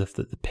almost as if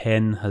that the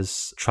pen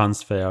has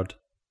transferred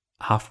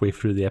halfway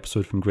through the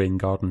episode from Grain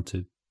Garden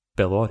to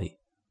Bellori.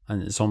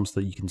 And it's almost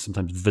that you can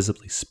sometimes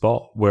visibly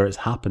spot where it's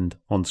happened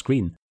on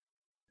screen,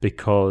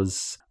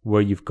 because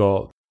where you've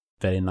got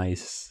very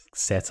nice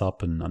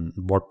setup and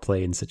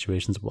wordplay and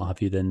situations, what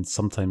have you, then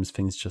sometimes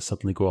things just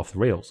suddenly go off the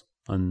rails.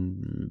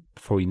 And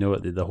before you know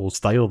it, the whole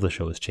style of the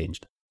show has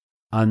changed.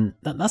 And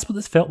that's what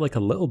this felt like a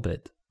little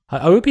bit.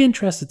 I would be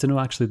interested to know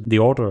actually the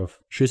order of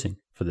shooting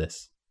for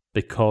this,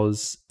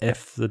 because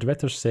if the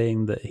director's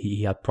saying that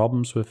he had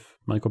problems with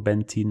Michael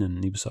Bentine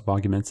and he was sort of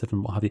argumentative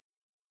and what have you,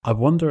 I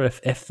wonder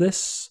if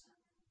this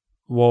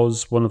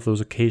was one of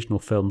those occasional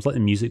films, like The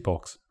Music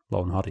Box,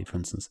 Laurel and Hardy, for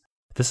instance.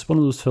 If this is one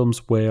of those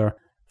films where,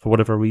 for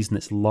whatever reason,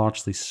 it's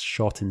largely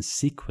shot in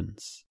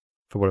sequence,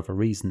 for whatever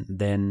reason,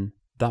 then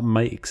that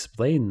might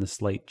explain the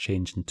slight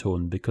change in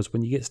tone, because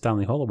when you get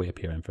Stanley Holloway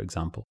appearing, for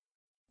example,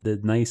 the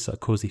nice sort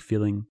of cozy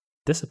feeling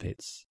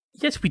dissipates.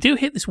 Yes, we do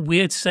hit this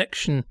weird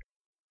section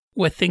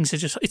where things are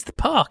just... It's the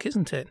park,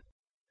 isn't it?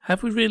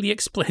 Have we really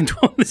explained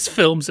what this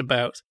film's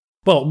about?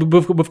 Well,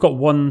 we've got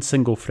one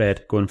single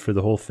thread going through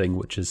the whole thing,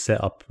 which is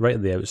set up right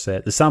at the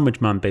outset. The Sandwich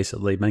Man,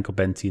 basically, Michael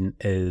Bentine,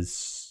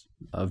 is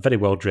a very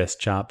well-dressed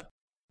chap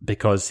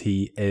because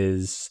he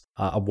is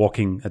a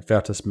walking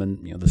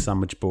advertisement, the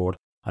sandwich board,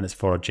 and it's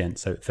for a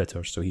gents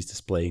outfitter, so he's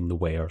displaying the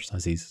wares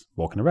as he's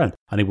walking around.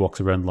 And he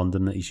walks around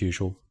London at his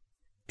usual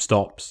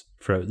stops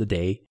throughout the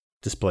day,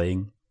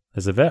 displaying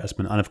his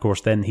advertisement. And of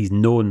course, then he's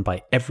known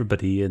by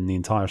everybody in the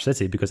entire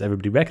city because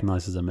everybody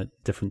recognises him at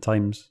different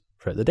times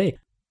throughout the day.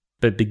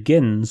 But it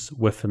begins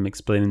with him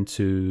explaining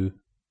to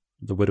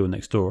the widow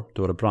next door,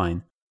 Dora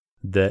Bryan,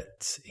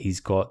 that he's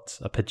got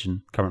a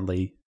pigeon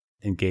currently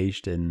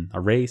engaged in a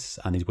race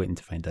and he's waiting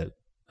to find out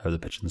how the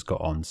pigeon's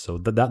got on. So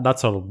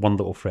that's sort of one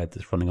little thread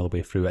that's running all the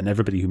way through, and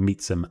everybody who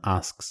meets him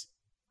asks,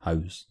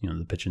 how's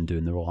the pigeon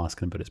doing? They're all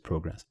asking about its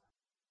progress.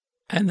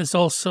 And there's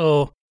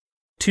also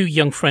two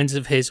young friends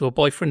of his, or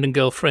boyfriend and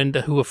girlfriend,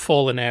 who have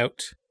fallen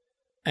out.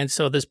 And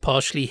so there's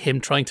partially him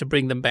trying to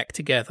bring them back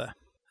together.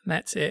 And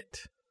that's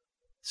it.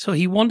 So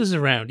he wanders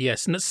around,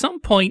 yes. And at some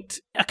point,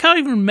 I can't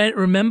even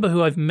remember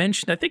who I've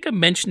mentioned. I think I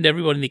mentioned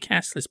everyone in the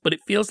cast list, but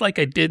it feels like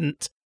I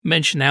didn't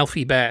mention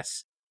Alfie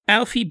Bass.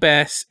 Alfie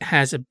Bass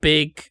has a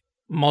big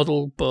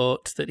model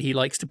boat that he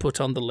likes to put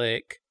on the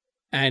lake.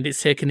 And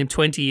it's taken him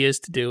 20 years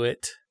to do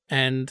it.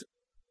 And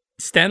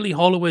Stanley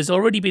Holloway's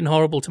already been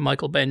horrible to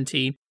Michael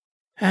Bentine.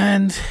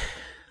 And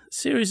a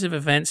series of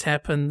events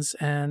happens,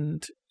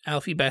 and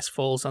Alfie Bass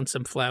falls on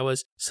some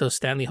flowers, so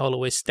Stanley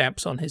Holloway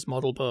stamps on his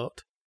model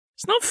boat.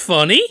 It's not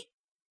funny.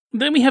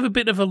 And then we have a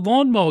bit of a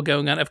lawnmower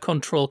going out of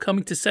control,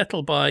 coming to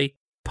settle by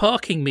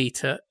parking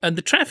meter, and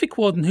the traffic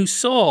warden who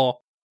saw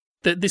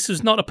that this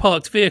was not a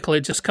parked vehicle,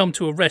 it just come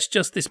to a rest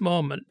just this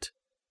moment,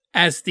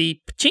 as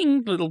the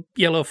ching little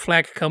yellow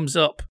flag comes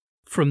up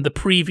from the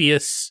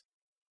previous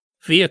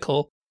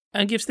vehicle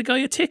and gives the guy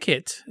a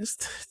ticket. It's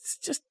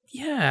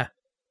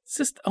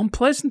just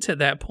unpleasant at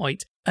that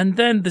point. And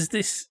then there's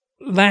this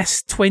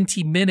last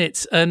 20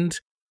 minutes, and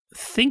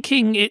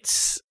thinking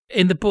it's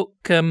in the book,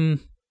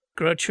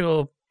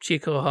 Groucho,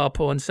 Chico,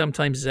 Harpo, and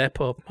sometimes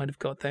Zeppo might have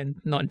got then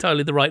not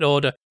entirely the right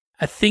order.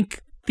 I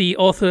think the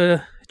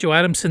author, Joe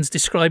Adamson's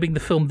describing the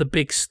film The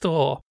Big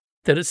Store,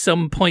 that at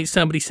some point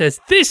somebody says,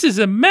 "This is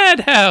a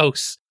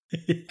madhouse!"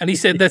 And he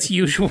said that's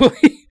usually,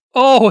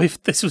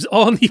 if this was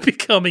only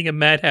becoming a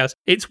madhouse.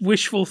 It's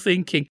wishful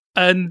thinking.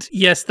 And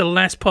yes, the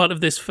last part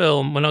of this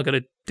film, we're not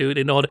going to do it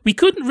in order. We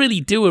couldn't really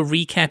do a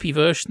recappy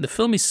version. The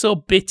film is so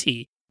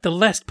bitty. The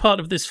last part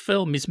of this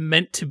film is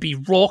meant to be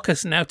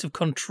raucous and out of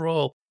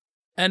control.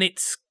 And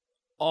it's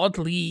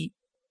oddly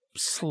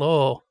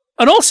slow.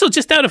 And also,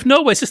 just out of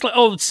nowhere, it's just like,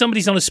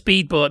 somebody's on a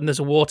speedboat and there's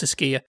a water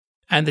skier,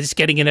 and they're just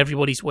getting in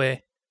everybody's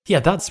way. Yeah,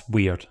 that's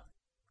weird.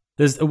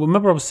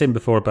 Remember I was saying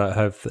before about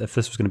how if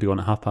this was going to be on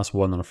at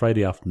 1:30 on a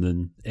Friday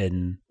afternoon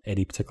in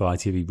any particular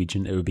ITV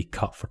region, it would be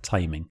cut for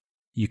timing.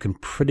 You can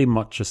pretty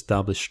much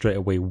establish straight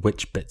away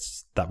which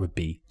bits that would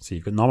be. So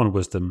you've got Norman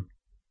Wisdom.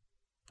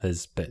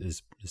 His bit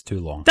is too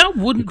long. That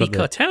wouldn't be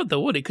cut out,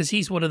 though, would it? Because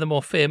he's one of the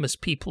more famous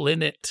people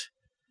in it.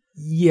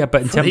 Yeah,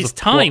 but in terms his of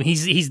time, plot,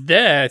 he's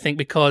there, I think,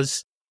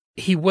 because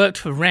he worked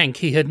for Rank.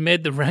 He had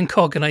made the Rank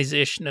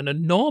organization an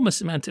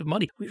enormous amount of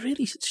money. We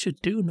really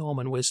should do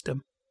Norman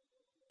Wisdom.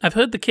 I've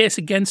heard the case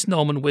against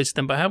Norman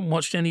Wisdom, but I haven't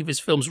watched any of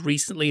his films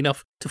recently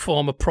enough to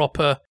form a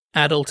proper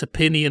adult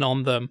opinion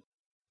on them.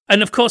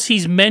 And of course,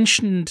 he's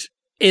mentioned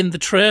in the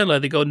trailer.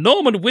 They go,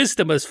 Norman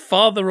Wisdom as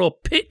Father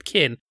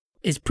O'Pitkin.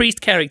 His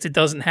priest character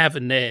doesn't have a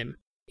name.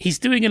 He's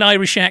doing an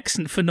Irish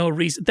accent for no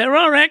reason. There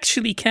are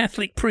actually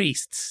Catholic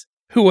priests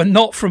who are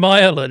not from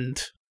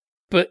Ireland.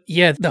 But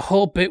yeah, the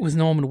whole bit with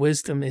Norman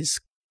Wisdom is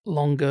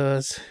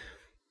longers.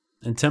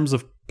 In terms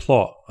of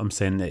plot, I'm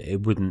saying that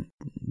it wouldn't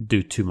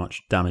do too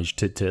much damage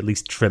to at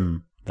least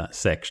trim that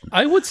section.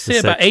 I would say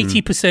about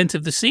 80%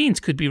 of the scenes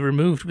could be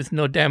removed with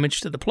no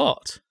damage to the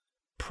plot.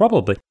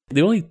 Probably.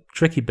 The only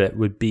tricky bit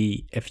would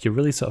be if you're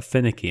really sort of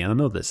finicky, and I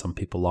know that some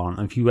people aren't,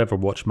 and if you ever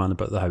watch Man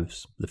About the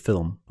House, the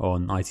film,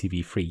 on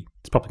ITV3,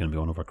 it's probably going to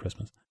be on over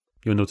Christmas,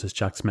 you'll notice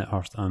Jack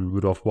Smithurst and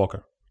Rudolph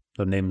Walker.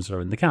 Their names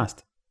are in the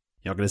cast.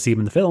 You're not going to see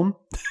them in the film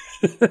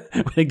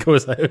when it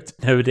goes out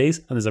nowadays,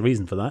 and there's a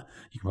reason for that.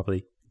 You can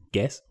probably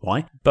guess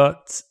why.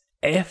 But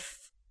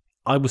if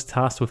I was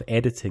tasked with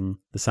editing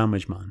The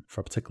Sandwich Man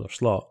for a particular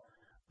slot,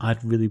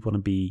 I'd really want to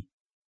be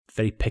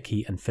very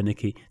picky and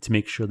finicky to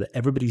make sure that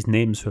everybody's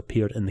names who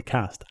appeared in the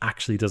cast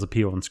actually does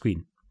appear on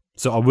screen.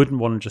 So I wouldn't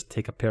want to just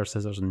take a pair of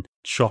scissors and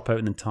chop out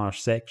an entire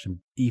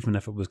section, even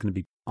if it was going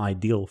to be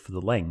ideal for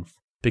the length,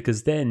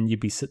 because then you'd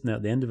be sitting there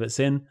at the end of it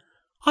saying,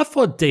 I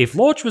thought Dave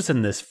Lodge was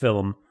in this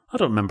film. I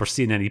don't remember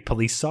seeing any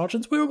police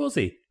sergeants. Where was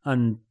he?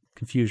 And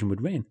confusion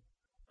would reign.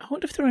 I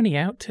wonder if there are any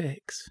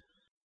outtakes.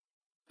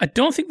 I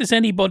don't think there's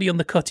anybody on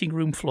the cutting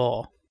room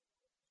floor.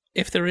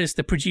 If there is,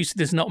 the producer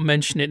does not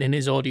mention it in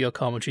his audio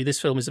commentary.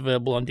 This film is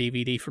available on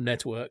DVD from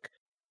Network.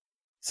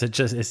 So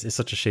it's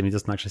such a shame he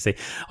doesn't actually say.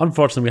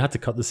 Unfortunately, we had to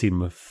cut the scene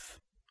with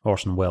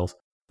Orson Welles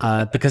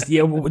because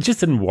it just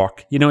didn't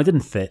work. It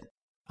didn't fit.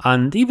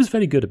 And he was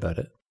very good about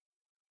it.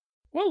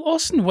 Well,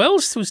 Orson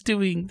Welles was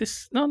doing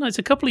this. No, it's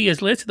a couple of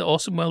years later that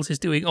Orson Welles is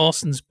doing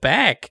Orson's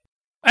Back.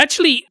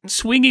 Actually,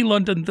 Swinging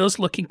London does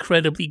look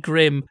incredibly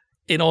grim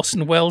in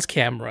Orson Welles'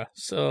 camera.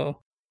 So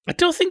I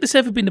don't think there's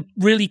ever been a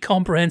really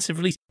comprehensive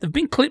release. There have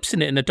been clips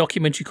in it in a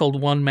documentary called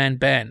One Man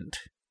Band,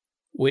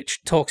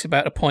 which talks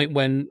about a point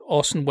when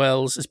Orson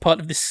Welles, as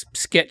part of this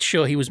sketch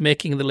show he was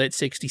making in the late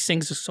 60s,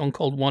 sings a song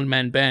called One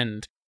Man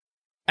Band.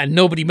 And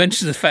nobody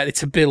mentions the fact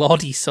it's a Bill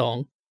Oddie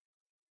song.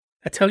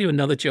 I tell you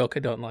another joke I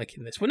don't like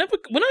in this. We're not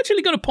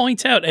actually going to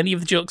point out any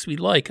of the jokes we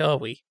like, are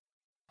we?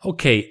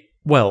 Okay,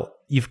 well,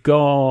 you've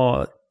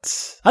got...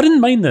 I didn't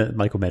mind the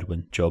Michael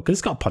Medwin joke, because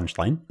it's got a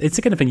punchline. It's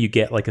the kind of thing you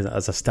get like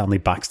as a Stanley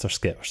Baxter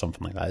skit or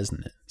something like that,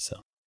 isn't it? So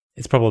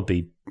it's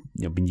probably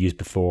been used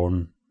before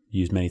and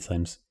used many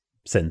times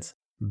since.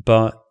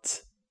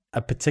 But I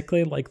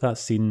particularly like that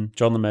scene,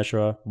 John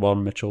LeMessurier,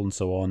 Warren Mitchell and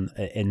so on,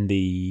 in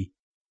the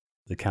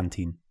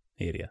canteen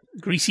area.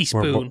 Greasy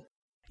Spoon.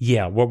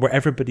 Where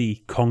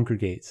everybody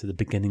congregates at the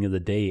beginning of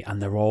the day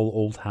and they're all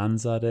old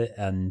hands at it.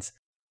 And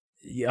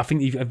I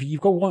think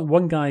you've got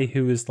one guy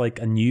who is like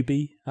a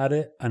newbie at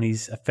it and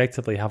he's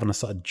effectively having a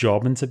sort of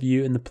job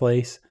interview in the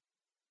place.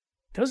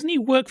 Doesn't he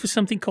work for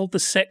something called the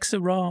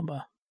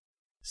Sexorama?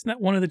 Isn't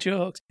that one of the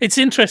jokes? It's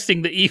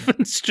interesting that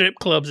even strip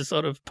clubs are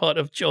sort of part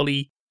of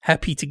jolly,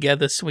 happy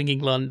together,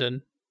 swinging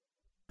London.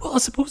 Well, I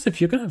suppose if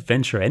you're going to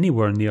venture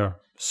anywhere near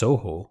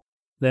Soho,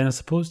 then I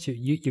suppose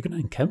you're going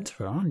to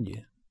encounter it, aren't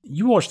you?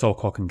 You watched All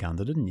Cock and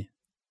Gander, didn't you?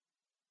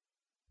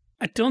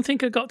 I don't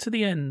think I got to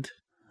the end.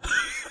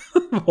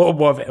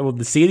 What,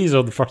 the series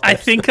or the first episode?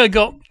 I think I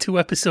got to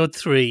episode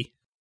 3.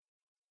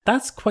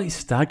 That's quite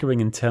staggering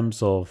in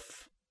terms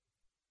of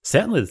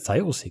certainly the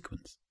title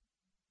sequence.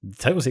 the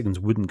title sequence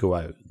wouldn't go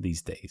out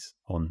these days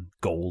on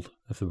gold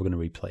if they were going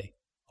to replay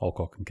All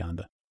Cock and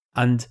Gander.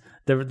 And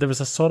there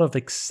was a sort of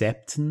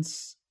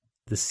acceptance,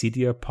 the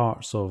seedier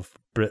parts of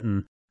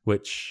Britain,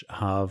 which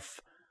have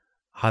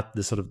had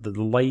the sort of the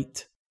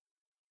light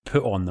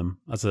put on them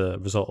as a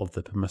result of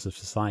the permissive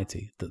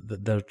society,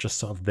 that they're just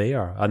sort of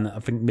there. And I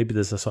think maybe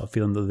there's a sort of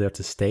feeling that they're there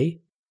to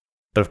stay.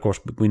 But of course,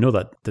 we know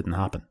that didn't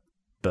happen.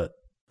 But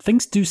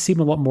things do seem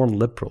a lot more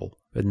liberal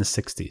in the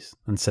 60s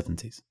and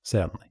 70s,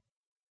 certainly.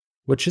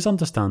 Which is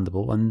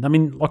understandable. And I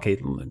mean, okay,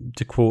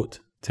 to quote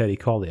Terry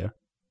Collier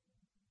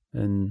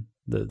in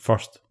the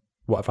first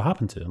Whatever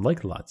Happened to Him,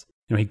 Like the Lads,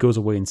 he goes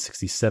away in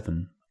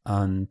 67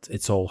 and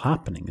it's all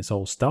happening, it's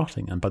all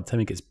starting. And by the time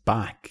he gets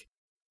back,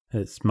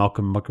 it's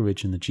Malcolm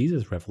Muggeridge and the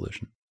Jesus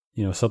Revolution.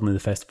 Suddenly the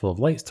Festival of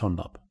Lights turned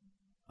up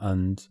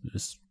and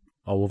it's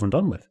all over and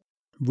done with.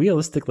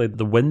 Realistically,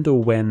 the window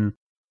when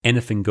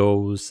anything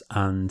goes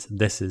and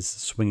this is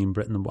swinging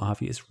Britain and what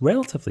have you, it's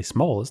relatively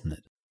small, isn't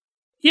it?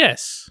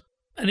 Yes.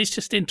 And it's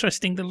just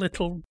interesting the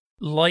little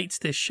light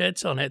this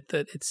sheds on it,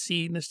 that it's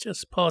seen as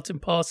just part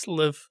and parcel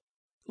of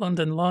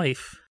London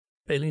life.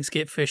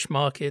 Billingsgate Fish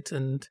Market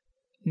and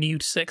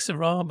nude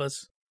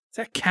sexoramas.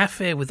 That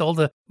cafe with all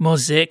the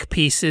mosaic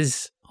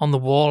pieces on the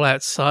wall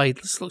outside.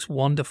 This looks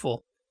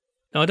wonderful.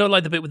 No, I don't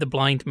like the bit with the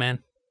blind men.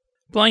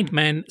 Blind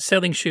men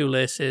selling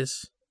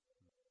shoelaces.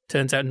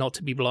 Turns out not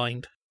to be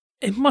blind.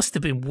 It must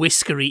have been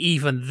whiskery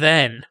even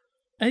then.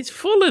 And it's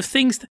full of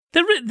things.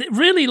 They're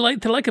really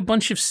they're like a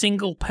bunch of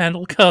single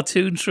panel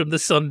cartoons from the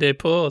Sunday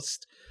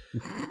Post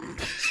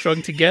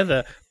strung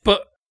together.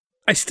 But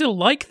I still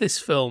like this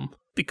film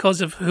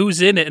because of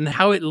who's in it and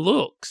how it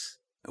looks.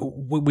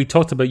 We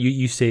talked about,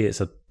 you say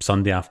it's a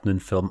Sunday afternoon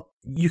film.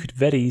 You could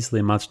very easily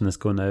imagine this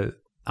going out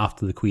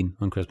after the Queen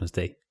on Christmas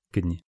Day,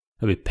 couldn't you?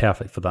 It would be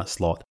perfect for that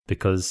slot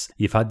because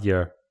you've had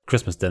your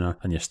Christmas dinner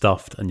and you're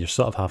stuffed and you're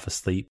sort of half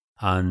asleep.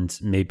 And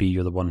maybe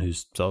you're the one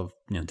who's sort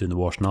of doing the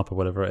washing up or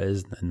whatever it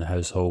is in the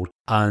household.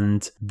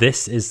 And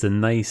this is the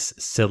nice,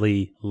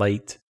 silly,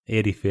 light,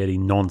 airy-fairy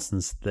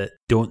nonsense that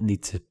don't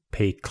need to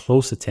pay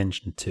close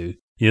attention to.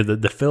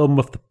 The film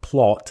with the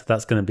plot,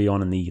 that's going to be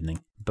on in the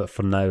evening. But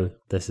for now,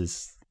 this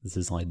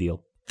is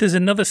ideal. There's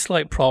another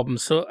slight problem.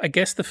 So I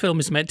guess the film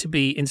is meant to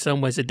be, in some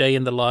ways, a day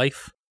in the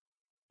life.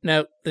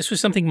 Now, this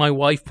was something my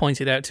wife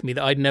pointed out to me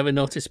that I'd never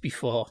noticed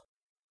before.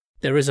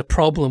 There is a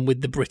problem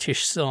with the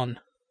British sun,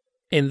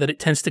 in that it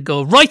tends to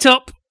go right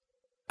up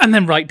and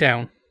then right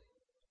down.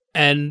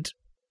 And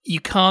you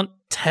can't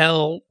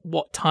tell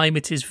what time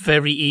it is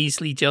very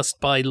easily just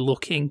by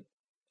looking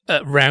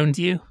around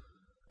you.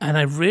 And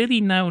I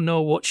really now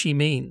know what she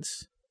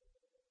means.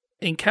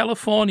 In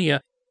California,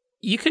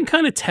 you can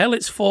kind of tell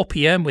it's 4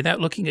 p.m.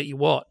 without looking at your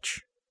watch.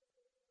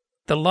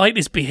 The light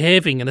is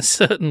behaving in a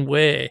certain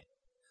way.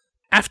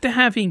 After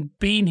having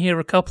been here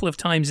a couple of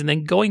times and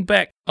then going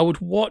back, I would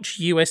watch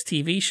US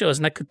TV shows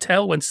and I could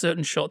tell when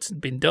certain shots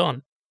had been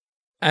done.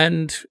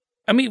 And,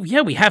 I mean,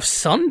 yeah, we have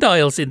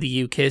sundials in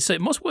the UK, so it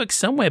must work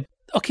somewhere.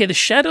 Okay, the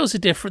shadows are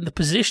different, the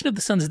position of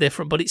the sun's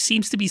different, but it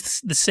seems to be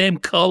the same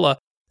colour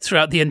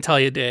throughout the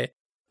entire day.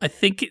 I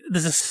think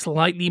there's a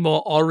slightly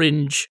more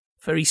orange,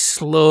 very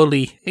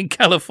slowly in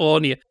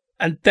California.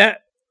 And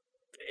that,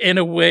 in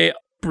a way,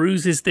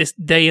 bruises this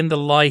day in the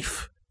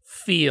life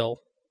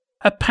feel.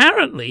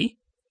 Apparently,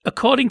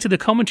 according to the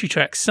commentary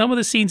track, some of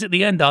the scenes at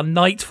the end are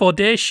night for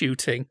day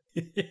shooting.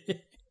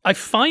 I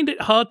find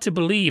it hard to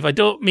believe. I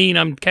don't mean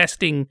I'm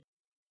casting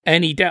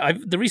any doubt.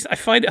 The reason I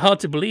find it hard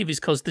to believe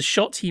is because the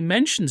shots he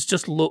mentions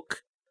just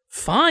look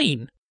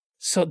fine.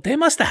 So they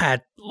must have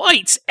had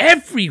lights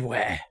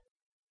everywhere.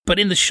 But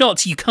in the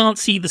shots, you can't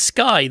see the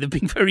sky. They've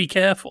been very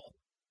careful.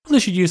 Well, they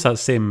should use that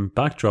same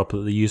backdrop that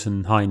they use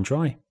in High and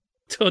Dry.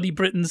 Tony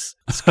Britton's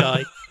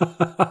sky.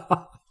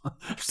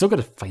 I've still got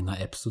to find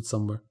that episode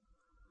somewhere.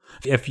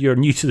 If you're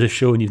new to the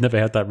show and you've never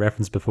heard that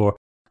reference before,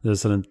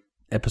 there's an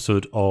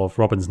episode of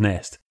Robin's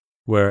Nest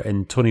where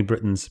in Tony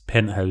Britton's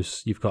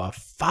penthouse you've got a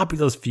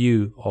fabulous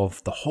view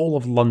of the whole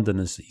of London.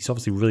 He's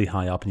obviously really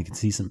high up and you can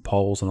see St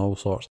Paul's and all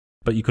sorts,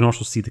 but you can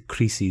also see the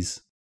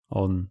creases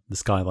on the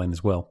skyline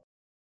as well.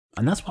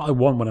 And that's what I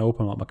want when I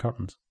open up my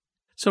curtains.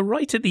 So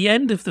right at the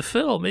end of the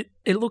film, it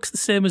looks the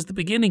same as the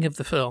beginning of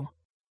the film.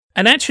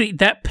 And actually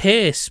that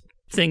pace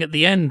thing at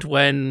the end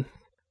when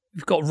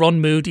you've got Ron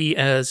Moody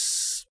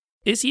as...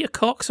 Is he a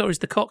cox or is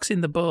the cox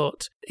in the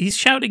boat? He's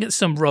shouting at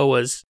some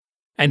rowers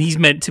and he's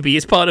meant to be,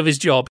 it's part of his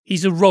job.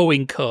 He's a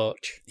rowing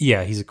coach.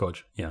 Yeah, he's a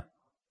coach, yeah.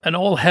 And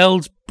all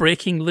hell's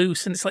breaking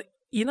loose. And it's like,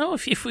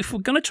 if we're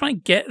going to try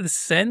and get the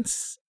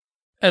sense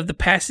of the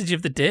passage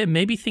of the day,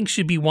 maybe things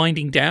should be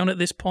winding down at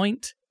this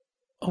point.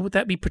 Or would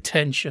that be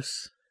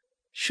pretentious?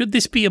 Should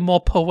this be a more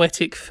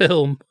poetic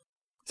film?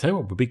 Tell you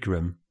what would be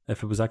grim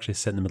if it was actually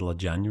set in the middle of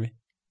January.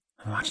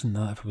 Imagine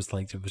that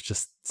if it was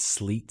just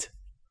sleet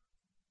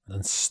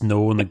and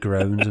snow on the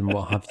ground and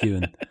what have you,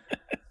 and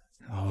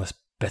it's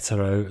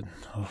bitter out.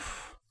 Oh.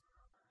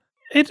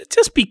 It'd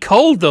just be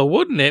cold though,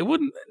 wouldn't it? It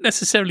wouldn't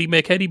necessarily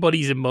make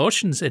anybody's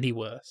emotions any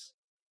worse.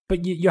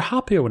 But you're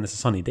happier when it's a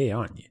sunny day,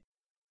 aren't you?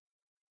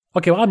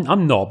 Okay, well,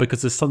 I'm not,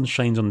 because the sun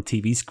shines on the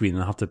TV screen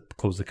and I have to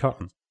close the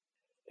curtains.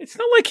 It's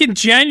not like in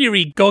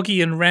January,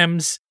 Goggy and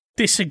Ram's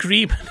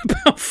disagreement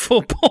about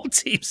football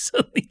teams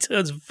suddenly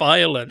turns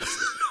violent.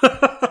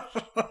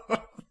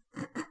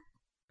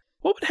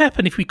 What would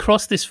happen if we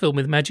crossed this film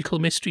with Magical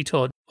Mystery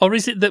Tour? Or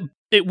is it that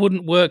it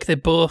wouldn't work, they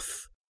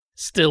both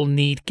still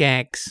need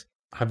gags?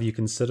 Have you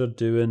considered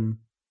doing,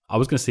 I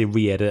was going to say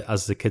re-edit,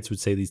 as the kids would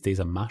say these days,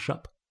 a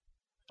mashup?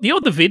 You're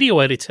the video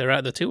editor out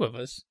of the two of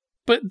us.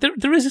 But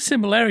there is a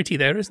similarity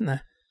there, isn't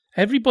there?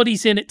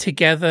 Everybody's in it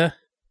together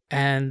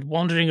and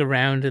wandering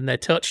around, and they're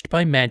touched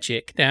by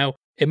magic. Now,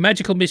 in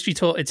Magical Mystery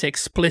Tour, it's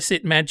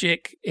explicit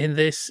magic. In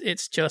this,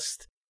 it's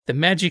just the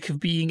magic of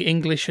being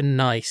English and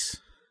nice.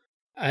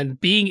 And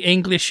being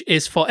English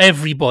is for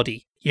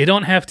everybody. You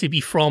don't have to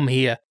be from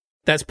here.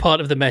 That's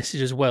part of the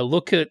message as well.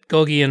 Look at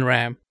Goggy and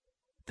Ram.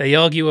 They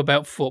argue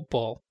about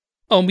football.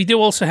 Oh, and we do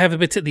also have a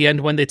bit at the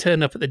end when they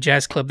turn up at the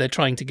jazz club they're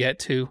trying to get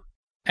to.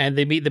 And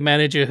they meet the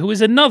manager, who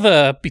is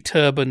another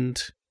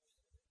beturbaned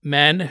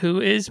man,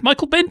 who is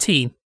Michael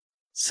Bentine.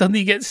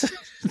 Suddenly gets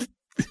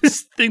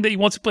this thing that he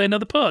wants to play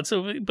another part.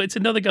 But it's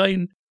another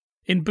guy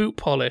in boot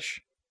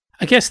polish.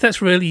 I guess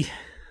that's really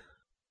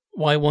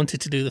why I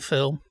wanted to do the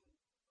film.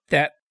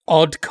 That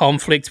odd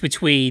conflict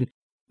between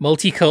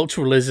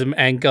multiculturalism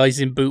and guys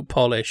in boot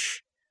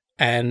polish.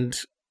 And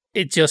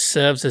it just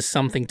serves as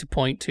something to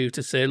point to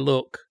say,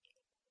 look,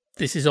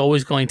 this is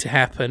always going to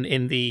happen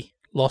in the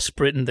Lost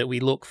Britain that we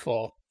look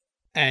for.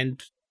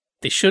 And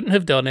they shouldn't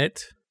have done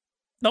it.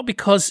 Not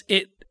because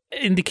it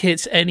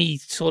indicates any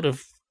sort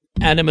of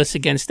animus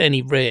against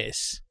any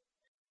race.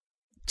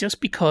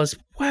 Just because,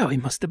 wow, he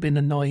must have been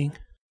annoying.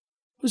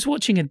 I was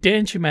watching a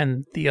Danger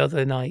Man the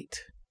other night.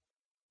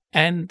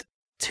 And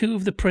two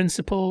of the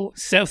principal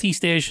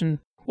Southeast Asian,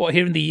 what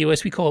here in the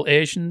US we call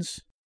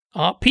Asians,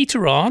 are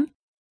Peter Arn,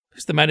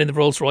 who's the man in the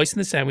Rolls Royce and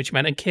the Sandwich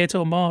Man, and Kate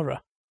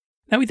O'Mara.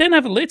 Now we then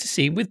have a later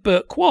scene with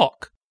Burt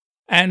Kwok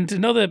and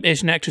another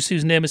Asian actress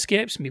whose name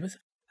escapes me.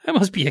 That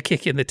must be a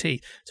kick in the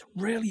teeth. It's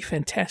a really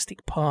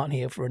fantastic part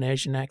here for an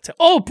Asian actor.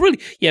 Oh,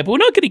 brilliant. Yeah, but we're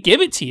not going to give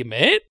it to you,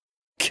 mate.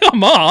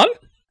 Come on.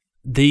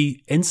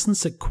 The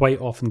instance that quite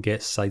often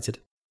gets cited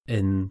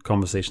in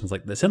conversations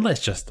like this, and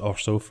let's just,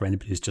 also for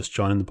anybody who's just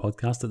joining the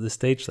podcast at this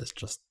stage, let's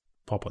just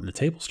pop on the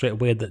table straight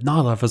away that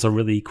none of us are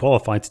really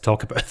qualified to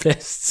talk about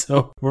this,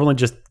 so we're only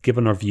just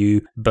giving our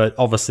view. But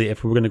obviously,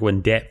 if we were going to go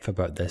in depth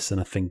about this, then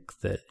I think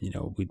that, you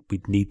know,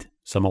 we'd need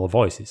some other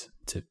voices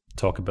to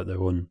talk about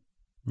their own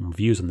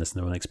views on this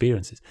and their own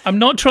experiences. I'm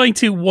not trying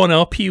to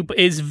one-up you, but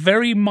it's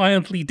very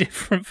mildly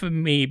different for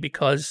me,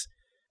 because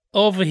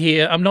over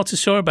here, I'm not so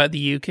sure about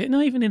the UK.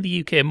 Not even in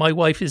the UK, my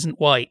wife isn't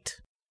white.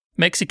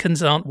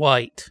 Mexicans aren't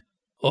white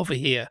over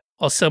here.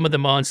 Or some of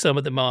them are and some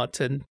of them aren't.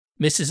 And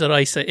Mrs.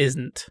 Araiza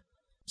isn't.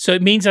 So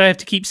it means I have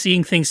to keep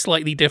seeing things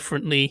slightly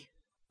differently.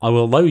 I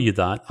will allow you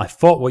that. I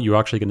thought what you were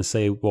actually going to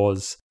say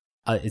was,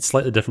 it's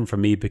slightly different for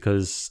me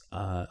because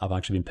I've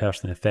actually been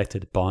personally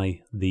affected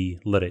by the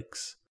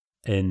lyrics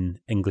in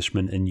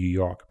Englishman in New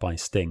York by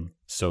Sting.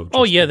 So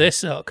oh yeah, they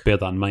suck. Bear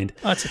that in mind.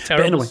 That's a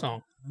terrible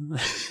song.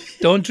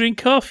 Don't drink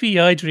coffee,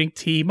 I drink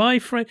tea, my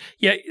friend.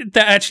 Yeah,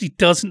 that actually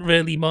doesn't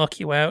really mark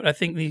you out. I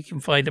think that you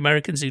can find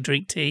Americans who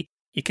drink tea.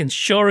 You can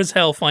sure as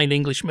hell find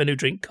Englishmen who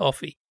drink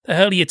coffee. The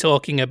hell are you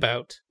talking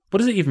about? What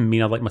does it even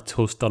mean, I like my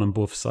toast done on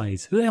both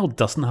sides? Who the hell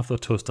doesn't have their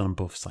toast done on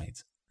both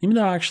sides? Even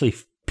there are actually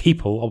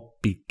people, I'll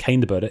be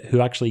kind about it, who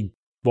actually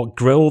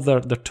grill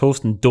their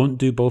toast and don't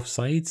do both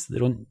sides. They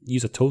don't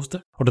use a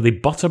toaster. Or do they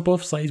butter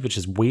both sides, which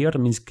is weird. It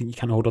means you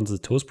can't hold onto the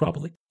toast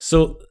properly.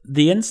 So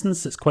the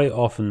instance that's quite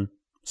often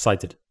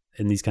cited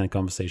in these kind of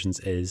conversations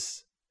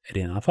is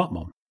Eddie and Fat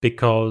Mom,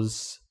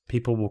 because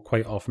people will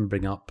quite often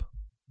bring up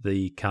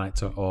the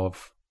character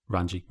of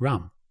Ranji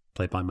Ram,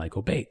 played by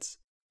Michael Bates.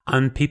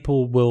 And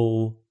people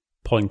will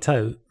point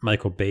out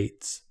Michael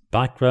Bates'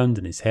 background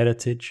and his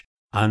heritage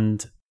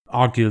and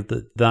argue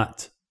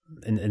that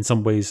in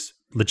some ways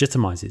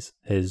legitimizes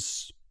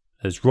his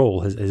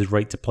role, his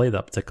right to play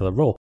that particular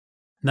role.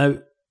 Now,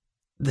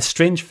 the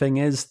strange thing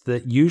is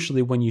that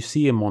usually when you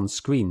see him on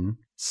screen,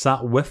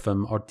 sat with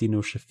him are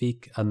Dino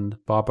Shafiq and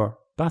Barbara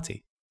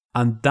Bati.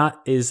 And that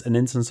is an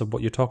instance of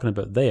what you're talking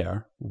about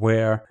there,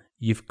 where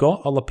you've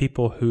got other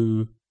people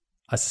who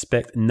I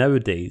suspect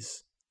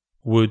nowadays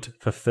would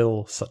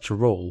fulfill such a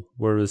role,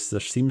 whereas there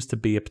seems to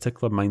be a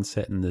particular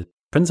mindset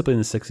principally in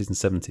the 60s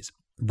and 70s,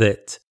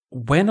 that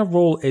when a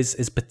role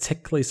is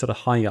particularly sort of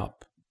high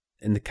up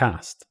in the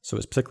cast, so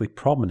it's particularly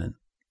prominent,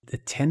 the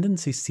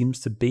tendency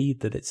seems to be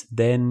that it's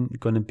then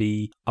going to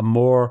be a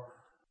more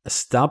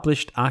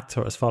established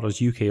actor as far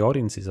as UK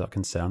audiences are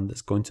concerned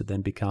that's going to then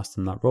be cast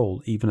in that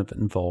role, even if it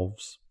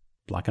involves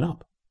blacking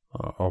up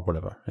or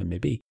whatever it may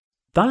be.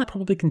 That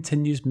probably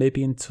continues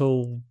maybe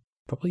until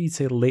probably you'd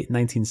say late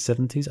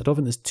 1970s. I don't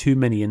think there's too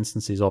many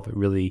instances of it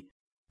really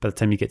by the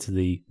time you get to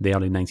the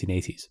early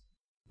 1980s.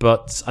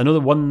 But I know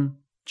the one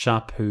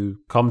chap who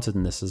commented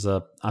on this is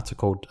an actor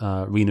called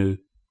Renu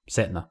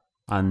Setna,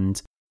 and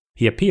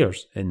he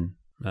appears in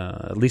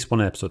at least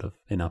one episode of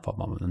In Our Pop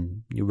Mom,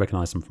 and you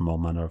recognise him from all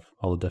manner of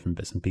all the different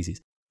bits and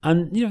pieces.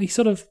 And, he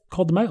sort of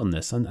called them out on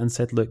this and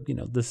said, look,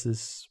 this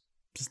is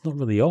not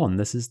really on.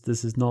 This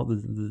is not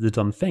the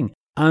done thing.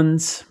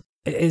 And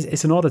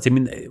it's an oddity. I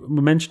mean,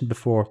 we mentioned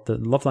before the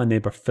Love Thy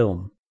Neighbour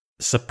film,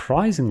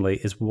 surprisingly,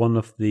 is one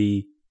of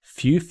the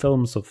few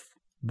films of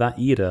that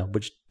era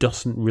which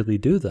doesn't really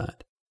do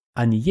that.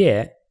 And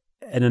yet,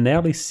 in an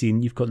early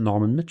scene, you've got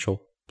Norman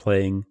Mitchell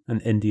playing an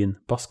Indian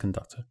bus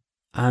conductor.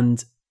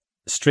 And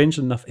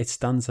strangely enough, it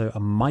stands out a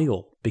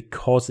mile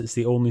because it's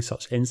the only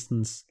such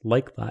instance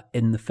like that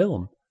in the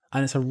film.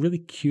 And it's a really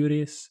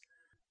curious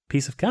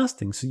piece of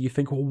casting. So you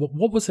think, well,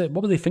 what was it?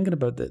 What were they thinking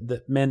about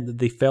that meant that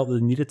they felt that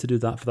they needed to do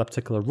that for that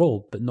particular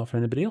role, but not for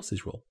anybody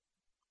else's role?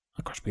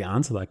 Of course, we can't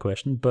answer that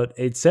question, but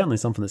it's certainly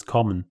something that's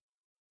common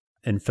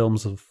in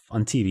films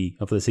and TV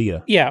of this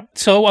era. Yeah,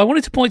 so I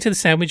wanted to point to The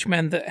Sandwich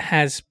Man that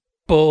has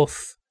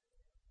both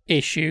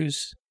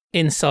issues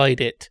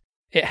inside it.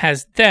 It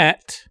has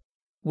that,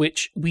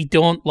 which we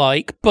don't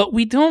like, but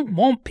we don't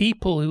want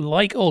people who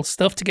like old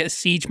stuff to get a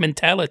siege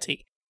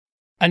mentality.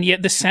 And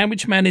yet The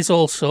Sandwich Man is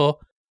also,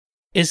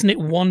 isn't it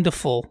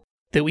wonderful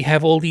that we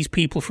have all these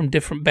people from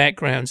different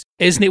backgrounds?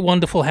 Isn't it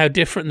wonderful how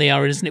different they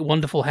are? Isn't it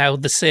wonderful how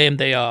the same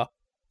they are?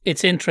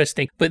 It's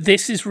interesting. But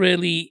this is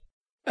really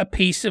a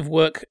piece of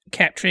work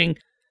capturing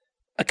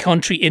a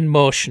country in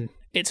motion.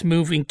 It's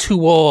moving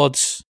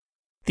towards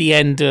the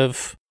end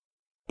of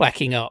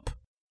blacking up.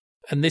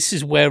 And this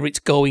is where it's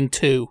going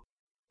to.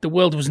 The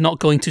world was not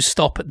going to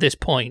stop at this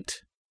point.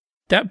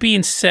 That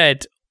being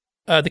said,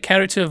 the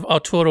character of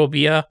Arturo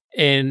Bia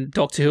in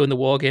Doctor Who and the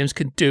War Games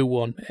can do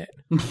one bit.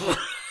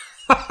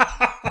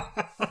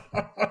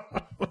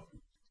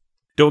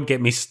 Don't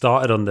get me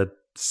started on the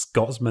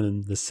Scotsman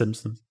and the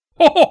Simpsons.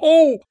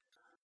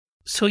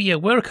 So yeah,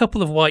 we're a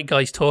couple of white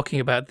guys talking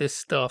about this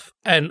stuff,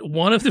 and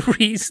one of the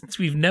reasons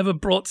we've never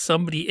brought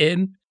somebody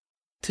in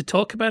to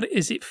talk about it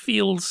is it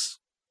feels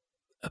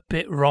a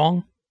bit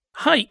wrong.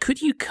 Hi,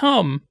 could you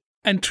come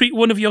and treat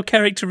one of your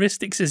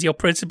characteristics as your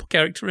principal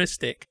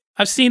characteristic?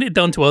 I've seen it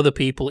done to other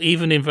people,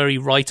 even in very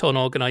right-on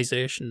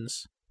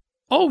organisations.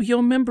 Oh, you're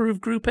a member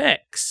of Group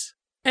X.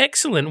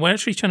 Excellent, we're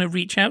actually trying to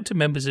reach out to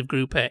members of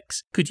Group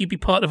X. Could you be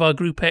part of our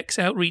Group X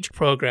outreach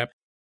programme?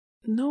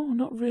 No,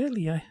 not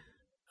really. I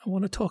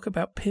want to talk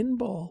about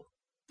pinball.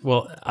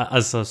 Well,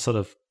 as a sort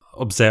of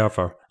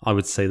observer, I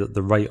would say that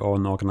the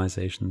right-on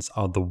organisations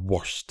are the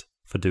worst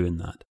for doing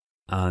that.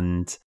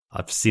 And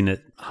I've seen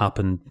it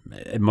happen,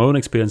 in my own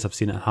experience, I've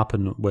seen it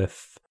happen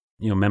with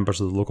members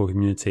of the local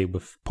community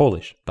with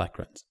Polish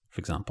backgrounds, for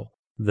example,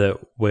 that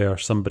where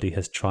somebody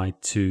has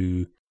tried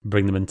to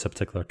bring them into a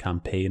particular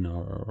campaign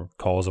or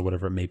cause or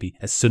whatever it may be,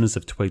 as soon as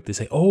they've twigged, they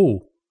say,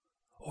 oh,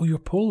 you're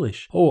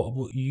Polish. Oh,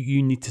 well,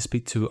 you need to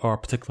speak to our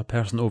particular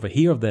person over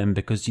here then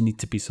because you need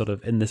to be sort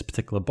of in this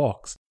particular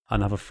box.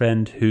 And I have a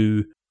friend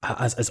who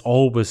has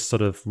always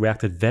sort of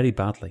reacted very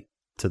badly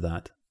to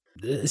that.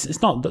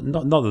 It's not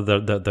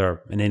that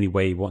they're in any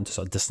way wanting to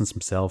sort of distance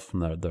themselves from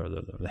their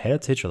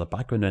heritage or their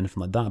background or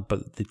anything like that,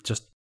 but they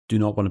just do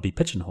not want to be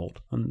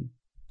pigeonholed. And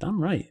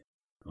damn right.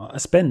 I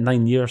spent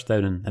 9 years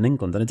down in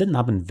England, and it didn't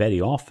happen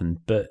very often,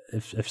 but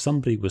if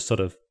somebody was sort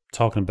of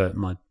talking about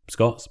my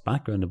Scots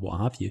background and what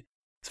have you,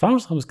 as far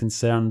as I was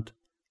concerned,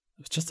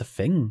 it was just a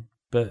thing.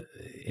 But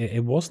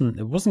it wasn't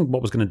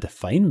what was going to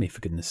define me, for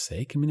goodness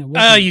sake. I mean, it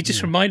wasn't. You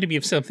just reminded me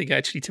of something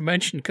actually to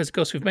mention, because of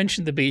course we've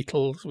mentioned the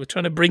Beatles. We're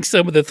trying to bring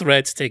some of the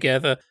threads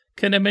together.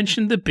 Can I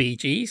mention the Bee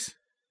Gees?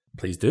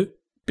 Please do.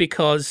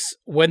 Because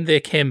when they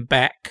came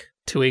back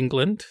to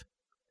England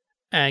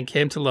and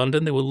came to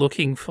London, they were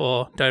looking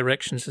for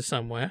directions to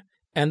somewhere,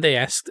 and they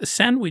asked a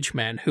sandwich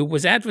man who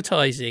was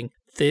advertising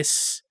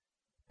this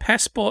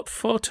passport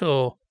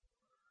photo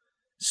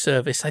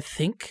service, I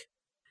think,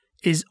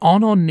 is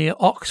on or near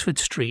Oxford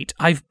Street.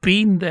 I've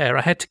been there.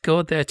 I had to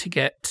go there to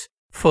get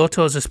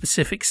photos a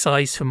specific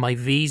size for my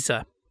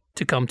visa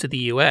to come to the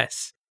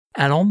US.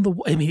 And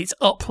it's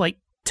up like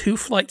 2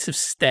 flights of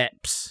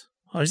steps.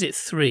 Or is it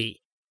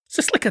 3? It's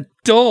just like a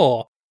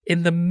door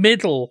in the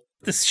middle.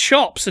 There's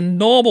shops and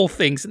normal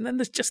things, and then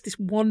there's just this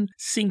one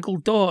single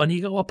door, and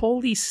you go up all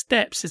these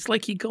steps. It's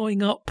like you're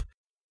going up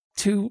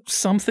to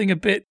something a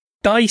bit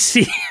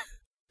dicey.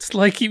 It's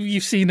like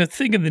you've seen a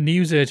thing in the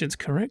newsagents,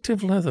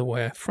 corrective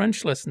leatherware,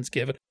 French lessons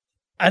given.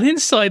 And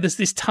inside there's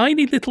this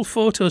tiny little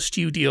photo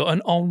studio,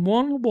 and on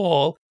one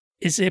wall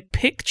is a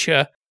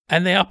picture,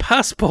 and they are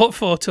passport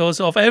photos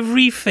of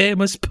every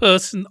famous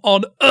person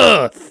on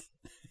Earth.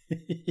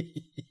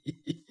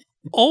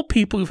 All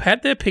people who've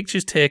had their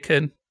pictures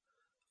taken,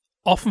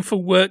 often for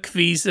work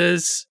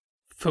visas,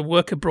 for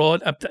work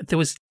abroad. There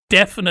was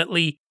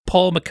definitely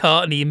Paul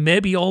McCartney,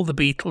 maybe all the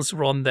Beatles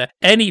were on there.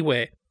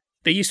 Anyway,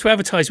 they used to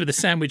advertise with the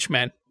Sandwich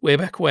Man way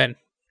back when.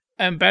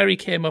 And Barry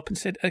came up and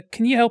said,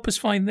 can you help us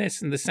find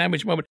this? And the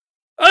Sandwich Man went,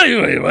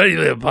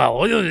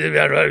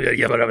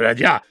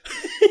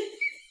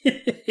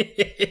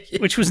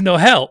 which was no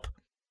help.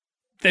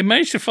 They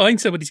managed to find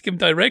somebody to give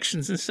them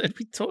directions and said,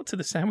 we talked to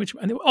the Sandwich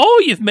Man. And they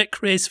went, you've met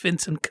Grace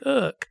Vinton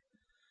Kirk,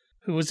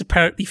 who was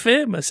apparently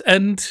famous.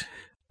 And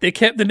they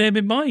kept the name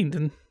in mind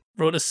and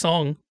wrote a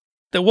song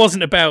that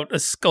wasn't about a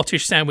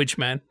Scottish sandwich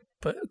man.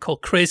 but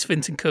called Craze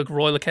Finton Cook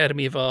Royal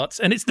Academy of Arts,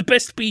 and it's the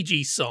best Bee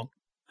Gees song.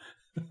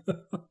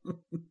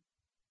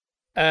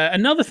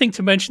 Another thing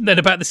to mention then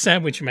about the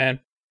Sandwich Man.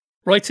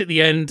 Right at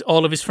the end,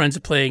 all of his friends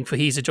are playing for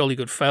He's a Jolly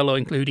Good Fellow,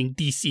 including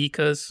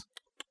D-Seekers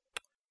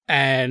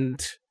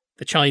and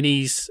the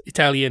Chinese,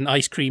 Italian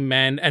ice cream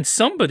man, and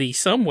somebody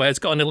somewhere has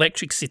got an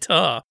electric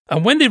sitar.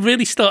 And when they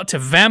really start to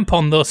vamp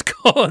on those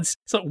chords,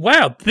 it's like,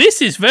 wow,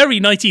 this is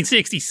very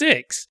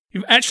 1966.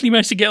 You've actually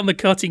managed to get on the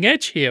cutting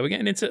edge here. We're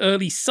getting into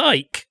early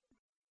psych.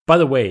 By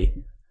the way,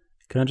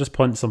 can I just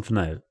point something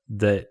out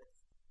that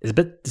is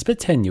it's a bit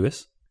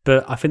tenuous,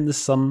 but I think there's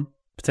some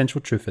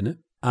potential truth in it.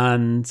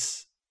 And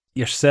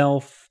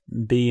yourself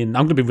being,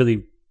 I'm going to be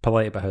really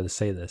polite about how to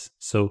say this.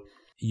 So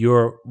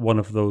you're one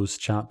of those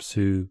chaps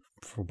who,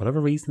 for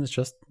whatever reason, it's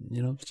just,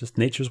 it's just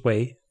nature's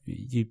way.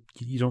 You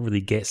don't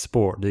really get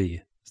sport, do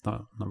you? It's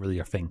not really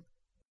your thing.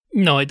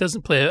 No, it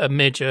doesn't play a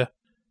major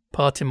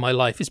part in my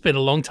life. It's been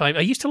a long time.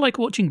 I used to like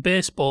watching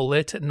baseball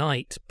late at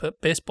night, but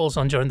baseball's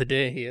on during the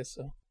day here,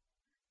 so.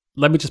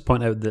 Let me just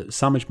point out that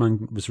Sandwich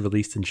Man was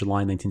released in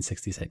July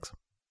 1966.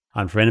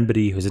 And for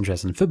anybody who's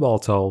interested in football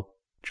at all,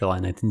 July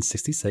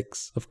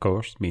 1966, of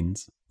course,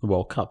 means the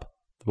World Cup.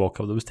 The World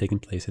Cup that was taking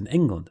place in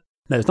England.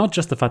 Now, it's not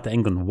just the fact that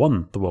England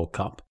won the World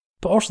Cup,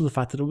 but also the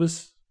fact that it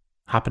was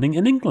happening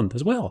in England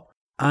as well.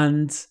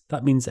 And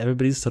that means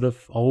everybody's sort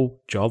of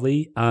all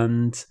jolly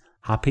and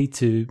happy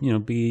to,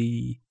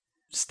 be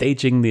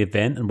staging the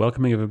event and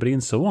welcoming everybody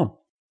and so on.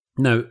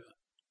 Now,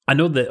 I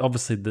know that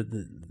obviously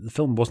the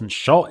film wasn't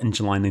shot in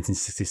July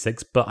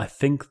 1966, but I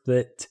think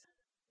that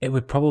it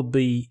would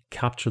probably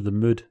capture the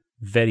mood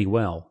very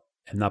well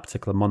in that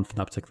particular month, in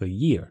that particular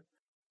year.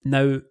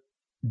 Now,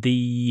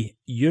 the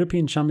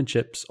European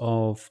Championships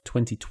of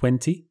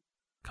 2020,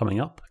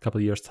 coming up a couple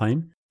of years'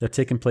 time, they're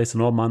taking place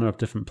in all manner of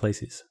different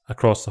places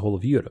across the whole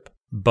of Europe.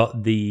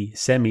 But the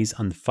semis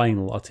and the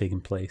final are taking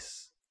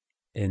place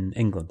in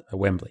England, at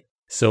Wembley.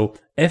 So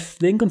if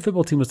the England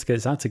football team was to get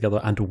its act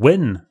together and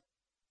win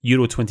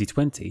Euro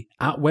 2020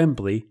 at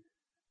Wembley,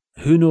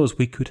 who knows,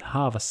 we could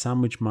have a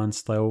Sandwich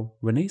Man-style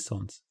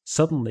renaissance.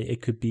 Suddenly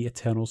it could be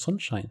Eternal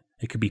Sunshine.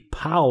 It could be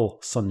Pal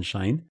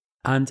Sunshine.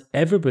 And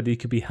everybody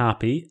could be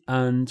happy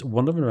and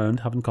wandering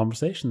around having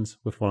conversations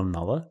with one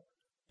another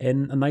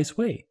in a nice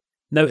way.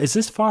 Now, is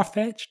this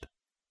far-fetched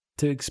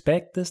to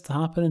expect this to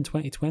happen in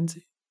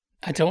 2020?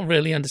 I don't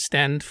really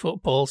understand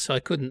football, so I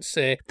couldn't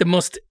say. The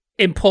most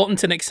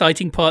important and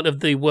exciting part of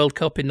the World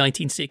Cup in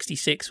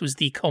 1966 was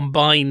the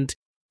combined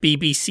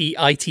BBC,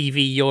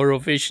 ITV,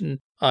 Eurovision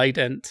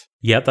ident.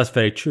 Yeah, that's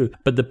very true.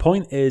 But the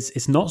point is,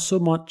 it's not so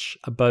much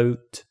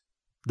about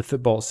the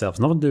football itself.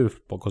 It's nothing to do with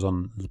what goes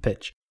on the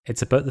pitch.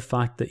 It's about the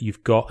fact that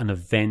you've got an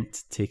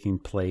event taking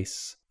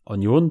place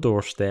on your own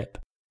doorstep,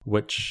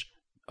 which,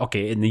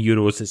 okay, in the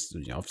Euros, it's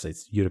obviously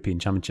it's European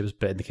Championships,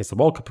 but in the case of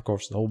the World Cup, of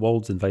course, the whole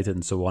world's invited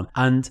and so on.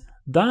 And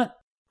that,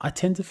 I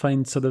tend to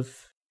find sort of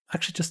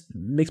actually just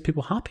makes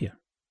people happier,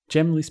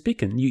 generally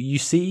speaking. You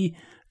see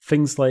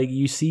things like,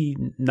 you see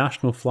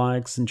national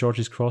flags and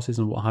George's crosses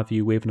and what have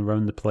you waving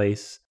around the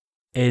place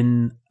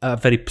in a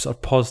very sort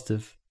of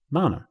positive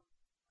manner.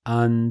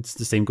 And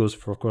the same goes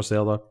for, of course, the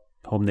other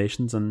home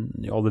nations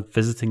and all the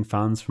visiting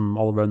fans from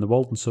all around the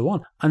world and so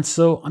on. And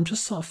so I'm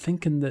just sort of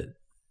thinking that,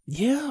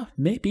 yeah,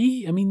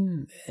 maybe. I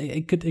mean,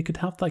 it could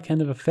have that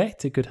kind of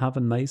effect. It could have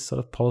a nice sort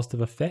of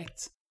positive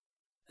effect.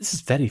 This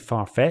is very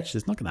far-fetched.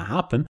 It's not going to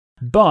happen.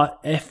 But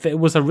if it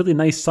was a really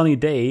nice sunny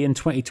day in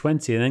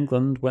 2020 and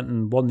England went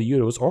and won the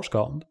Euros, or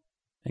Scotland,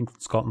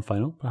 England-Scotland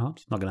final,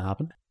 perhaps, not going to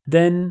happen,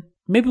 then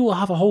maybe we'll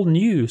have a whole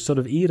new sort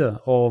of era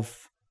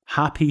of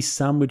happy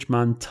Sandwich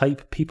Man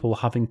type people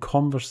having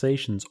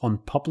conversations on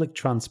public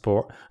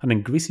transport and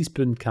in greasy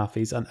spoon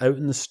cafes and out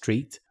in the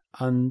street,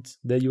 and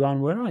there you are,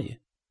 and where are you?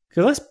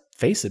 Because let's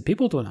face it,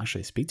 people don't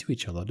actually speak to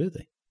each other, do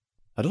they?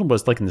 I don't know what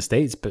it's like in the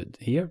States, but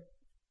here,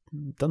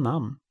 it doesn't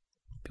happen.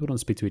 People don't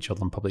speak to each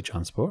other on public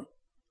transport,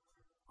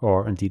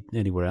 or indeed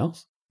anywhere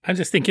else. I'm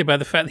just thinking about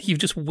the fact that you've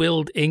just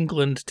willed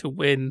England to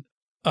win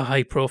a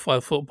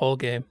high-profile football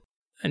game,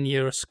 and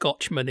you're a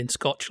Scotchman in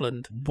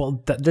Scotland.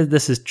 Well,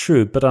 this is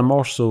true, but I'm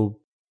also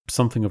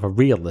something of a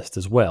realist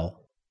as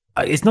well.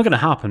 It's not going to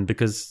happen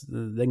because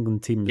the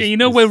England team is...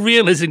 Yeah, where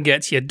realism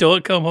gets you.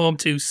 Don't come home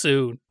too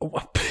soon.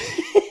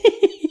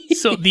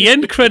 So the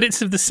end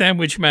credits of The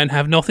Sandwich Man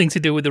have nothing to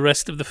do with the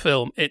rest of the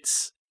film.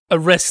 It's a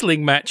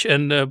wrestling match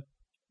and a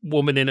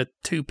woman in a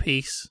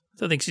two-piece.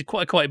 I think she's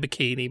quite a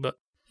bikini, but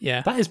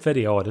yeah. That is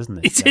very odd, isn't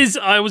it? It is.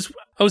 I was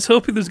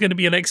hoping there was going to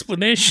be an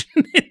explanation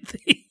in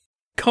the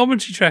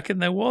commentary track,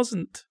 and there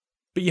wasn't.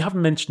 But you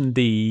haven't mentioned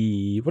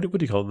the what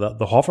do you call it?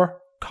 The hover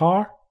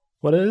car?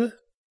 What is it?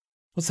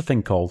 What's the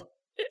thing called?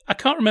 I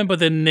can't remember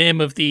the name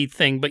of the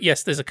thing, but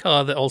yes, there's a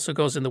car that also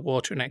goes in the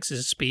water and acts as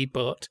a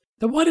speedboat.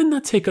 Then why didn't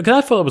that take... Because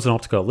I thought it was an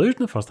optical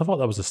illusion at first. I thought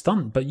that was a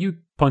stunt, but you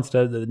pointed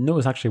out that no,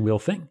 it's actually a real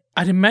thing.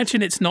 I'd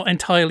imagine it's not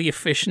entirely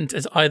efficient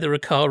as either a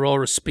car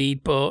or a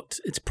speedboat.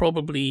 It's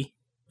probably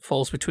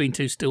falls between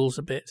two stools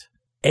a bit.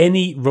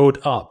 Any road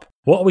up.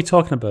 What are we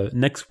talking about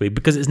next week?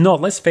 Because it's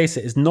not, let's face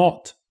it, it's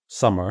not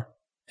summer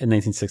in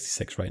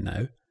 1966 right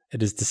now.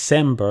 It is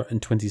December in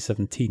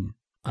 2017.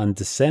 And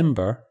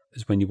December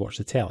is when you watch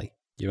the telly.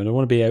 You don't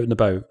want to be out and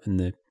about in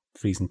the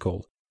freezing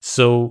cold.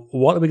 So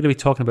what are we going to be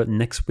talking about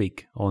next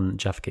week on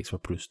Jaffa Cakes for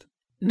Proust?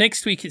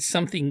 Next week it's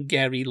something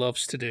Gary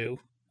loves to do.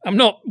 I'm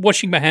not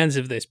washing my hands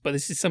of this, but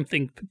this is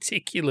something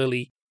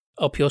particularly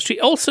up your street.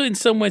 Also, in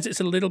some ways, it's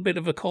a little bit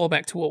of a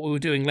callback to what we were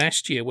doing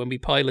last year when we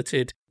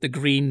piloted the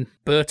Green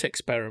Bert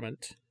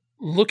experiment.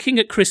 Looking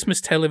at Christmas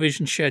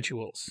television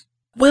schedules.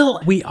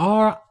 Well, we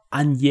are,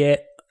 and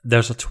yet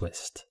there's a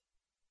twist.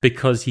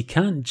 Because you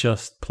can't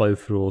just plough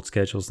through old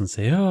schedules and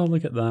say, oh,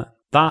 look at that.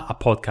 That a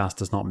podcast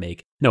does not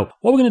make. No,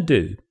 what we're going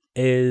to do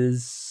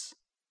is,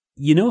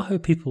 you know how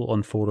people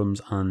on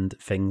forums and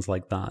things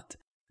like that,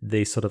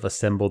 they sort of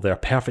assemble their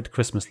perfect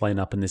Christmas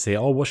lineup and they say,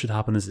 oh, what should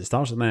happen is it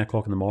starts at 9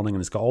 o'clock in the morning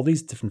and it's got all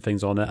these different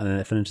things on it and then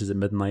it finishes at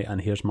midnight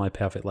and here's my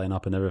perfect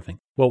lineup and everything.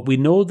 Well, we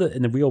know that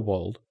in the real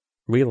world,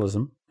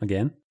 realism,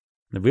 again,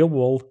 in the real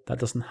world, that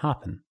doesn't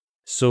happen.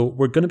 So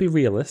we're going to be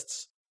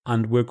realists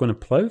and we're going to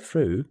plough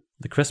through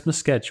the Christmas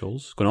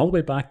schedules, going all the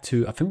way back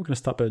to, I think we're going to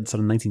start about in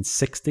sort of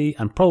 1960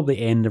 and probably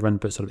end around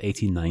about sort of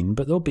 89,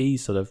 but there'll be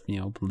sort of,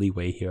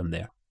 leeway here and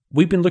there.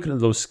 We've been looking at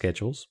those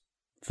schedules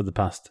for the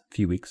past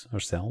few weeks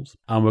ourselves,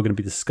 and we're going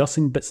to be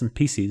discussing bits and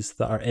pieces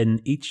that are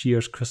in each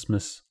year's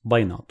Christmas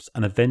lineups,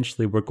 and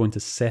eventually we're going to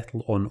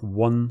settle on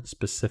one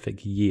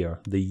specific year,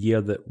 the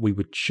year that we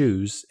would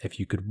choose if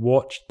you could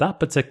watch that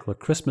particular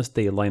Christmas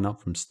Day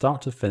lineup from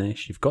start to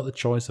finish. You've got the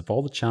choice of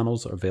all the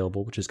channels that are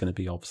available, which is going to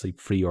be obviously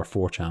 3 or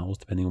 4 channels,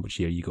 depending on which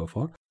year you go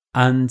for.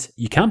 And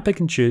you can't pick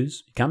and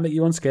choose. You can't make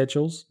your own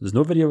schedules. There's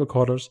no video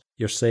recorders.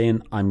 You're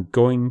saying, I'm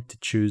going to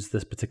choose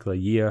this particular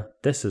year.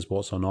 This is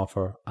what's on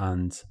offer,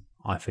 and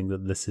I think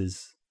that this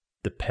is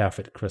the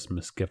perfect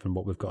Christmas given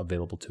what we've got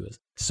available to us.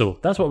 So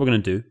that's what we're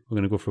going to do. We're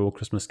going to go through all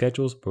Christmas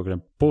schedules. We're going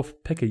to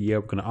both pick a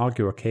year. We're going to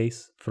argue our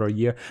case for a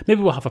year.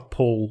 Maybe we'll have a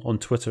poll on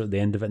Twitter at the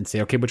end of it and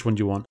say, okay, which one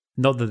do you want?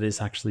 Not that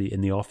it's actually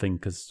in the offing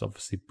because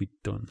obviously we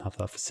don't have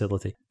that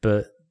facility.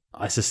 But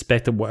I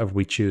suspect that whatever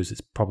we choose,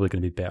 it's probably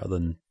going to be better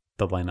than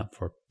the lineup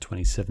for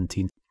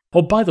 2017.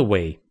 Oh, by the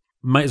way,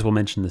 might as well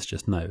mention this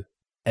just now.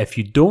 If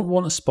you don't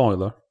want a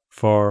spoiler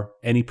for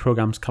any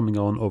programs coming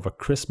on over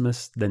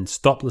Christmas, then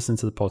stop listening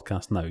to the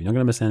podcast now. You're not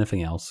going to miss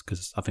anything else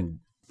because I think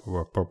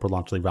we're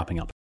largely wrapping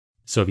up.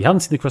 So if you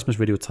haven't seen the Christmas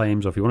Radio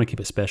Times or if you want to keep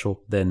it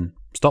special, then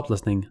stop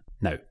listening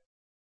now.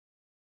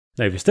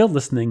 Now, if you're still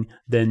listening,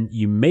 then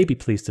you may be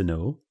pleased to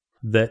know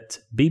that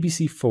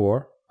BBC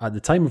 4, at the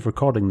time of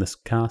recording this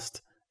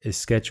cast, is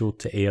scheduled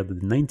to air the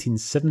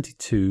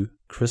 1972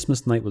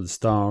 Christmas Night with the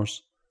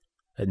Stars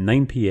at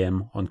 9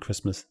 p.m. on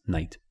Christmas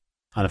night.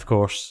 And of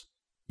course,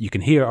 you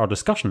can hear our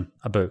discussion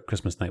about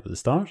Christmas Night with the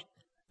Stars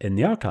in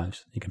the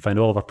archives. You can find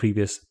all of our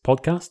previous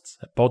podcasts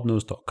at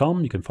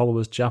podnose.com. You can follow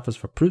us, Jaffas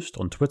for Proust,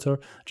 on Twitter.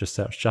 Just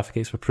search Jaffa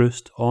Cakes for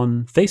Proust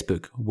on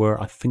Facebook, where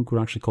I think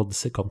we're actually called the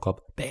Sitcom Club.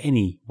 But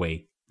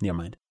anyway, never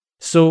mind.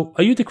 So,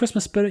 are you the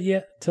Christmas spirit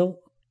yet, Till?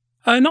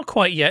 Not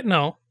quite yet,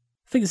 no.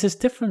 I think this is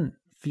different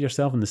for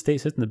yourself in the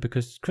States, isn't it?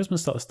 Because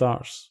Christmas sort of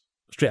starts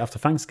straight after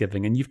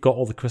Thanksgiving, and you've got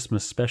all the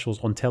Christmas specials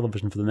on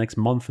television for the next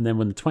month, and then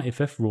when the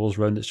 25th rolls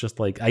around, it's just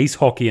like ice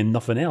hockey and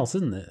nothing else,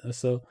 isn't it?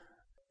 So,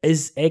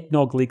 is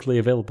eggnog legally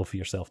available for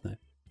yourself now?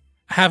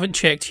 I haven't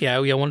checked yet.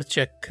 I want to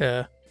check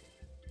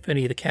if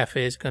any of the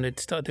cafes are going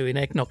to start doing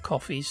eggnog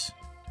coffees.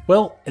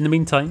 Well, in the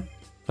meantime,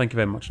 thank you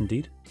very much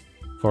indeed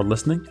for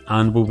listening,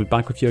 and we'll be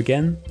back with you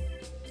again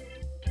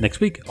next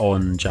week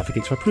on Jaffa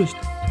Cakes for Proust.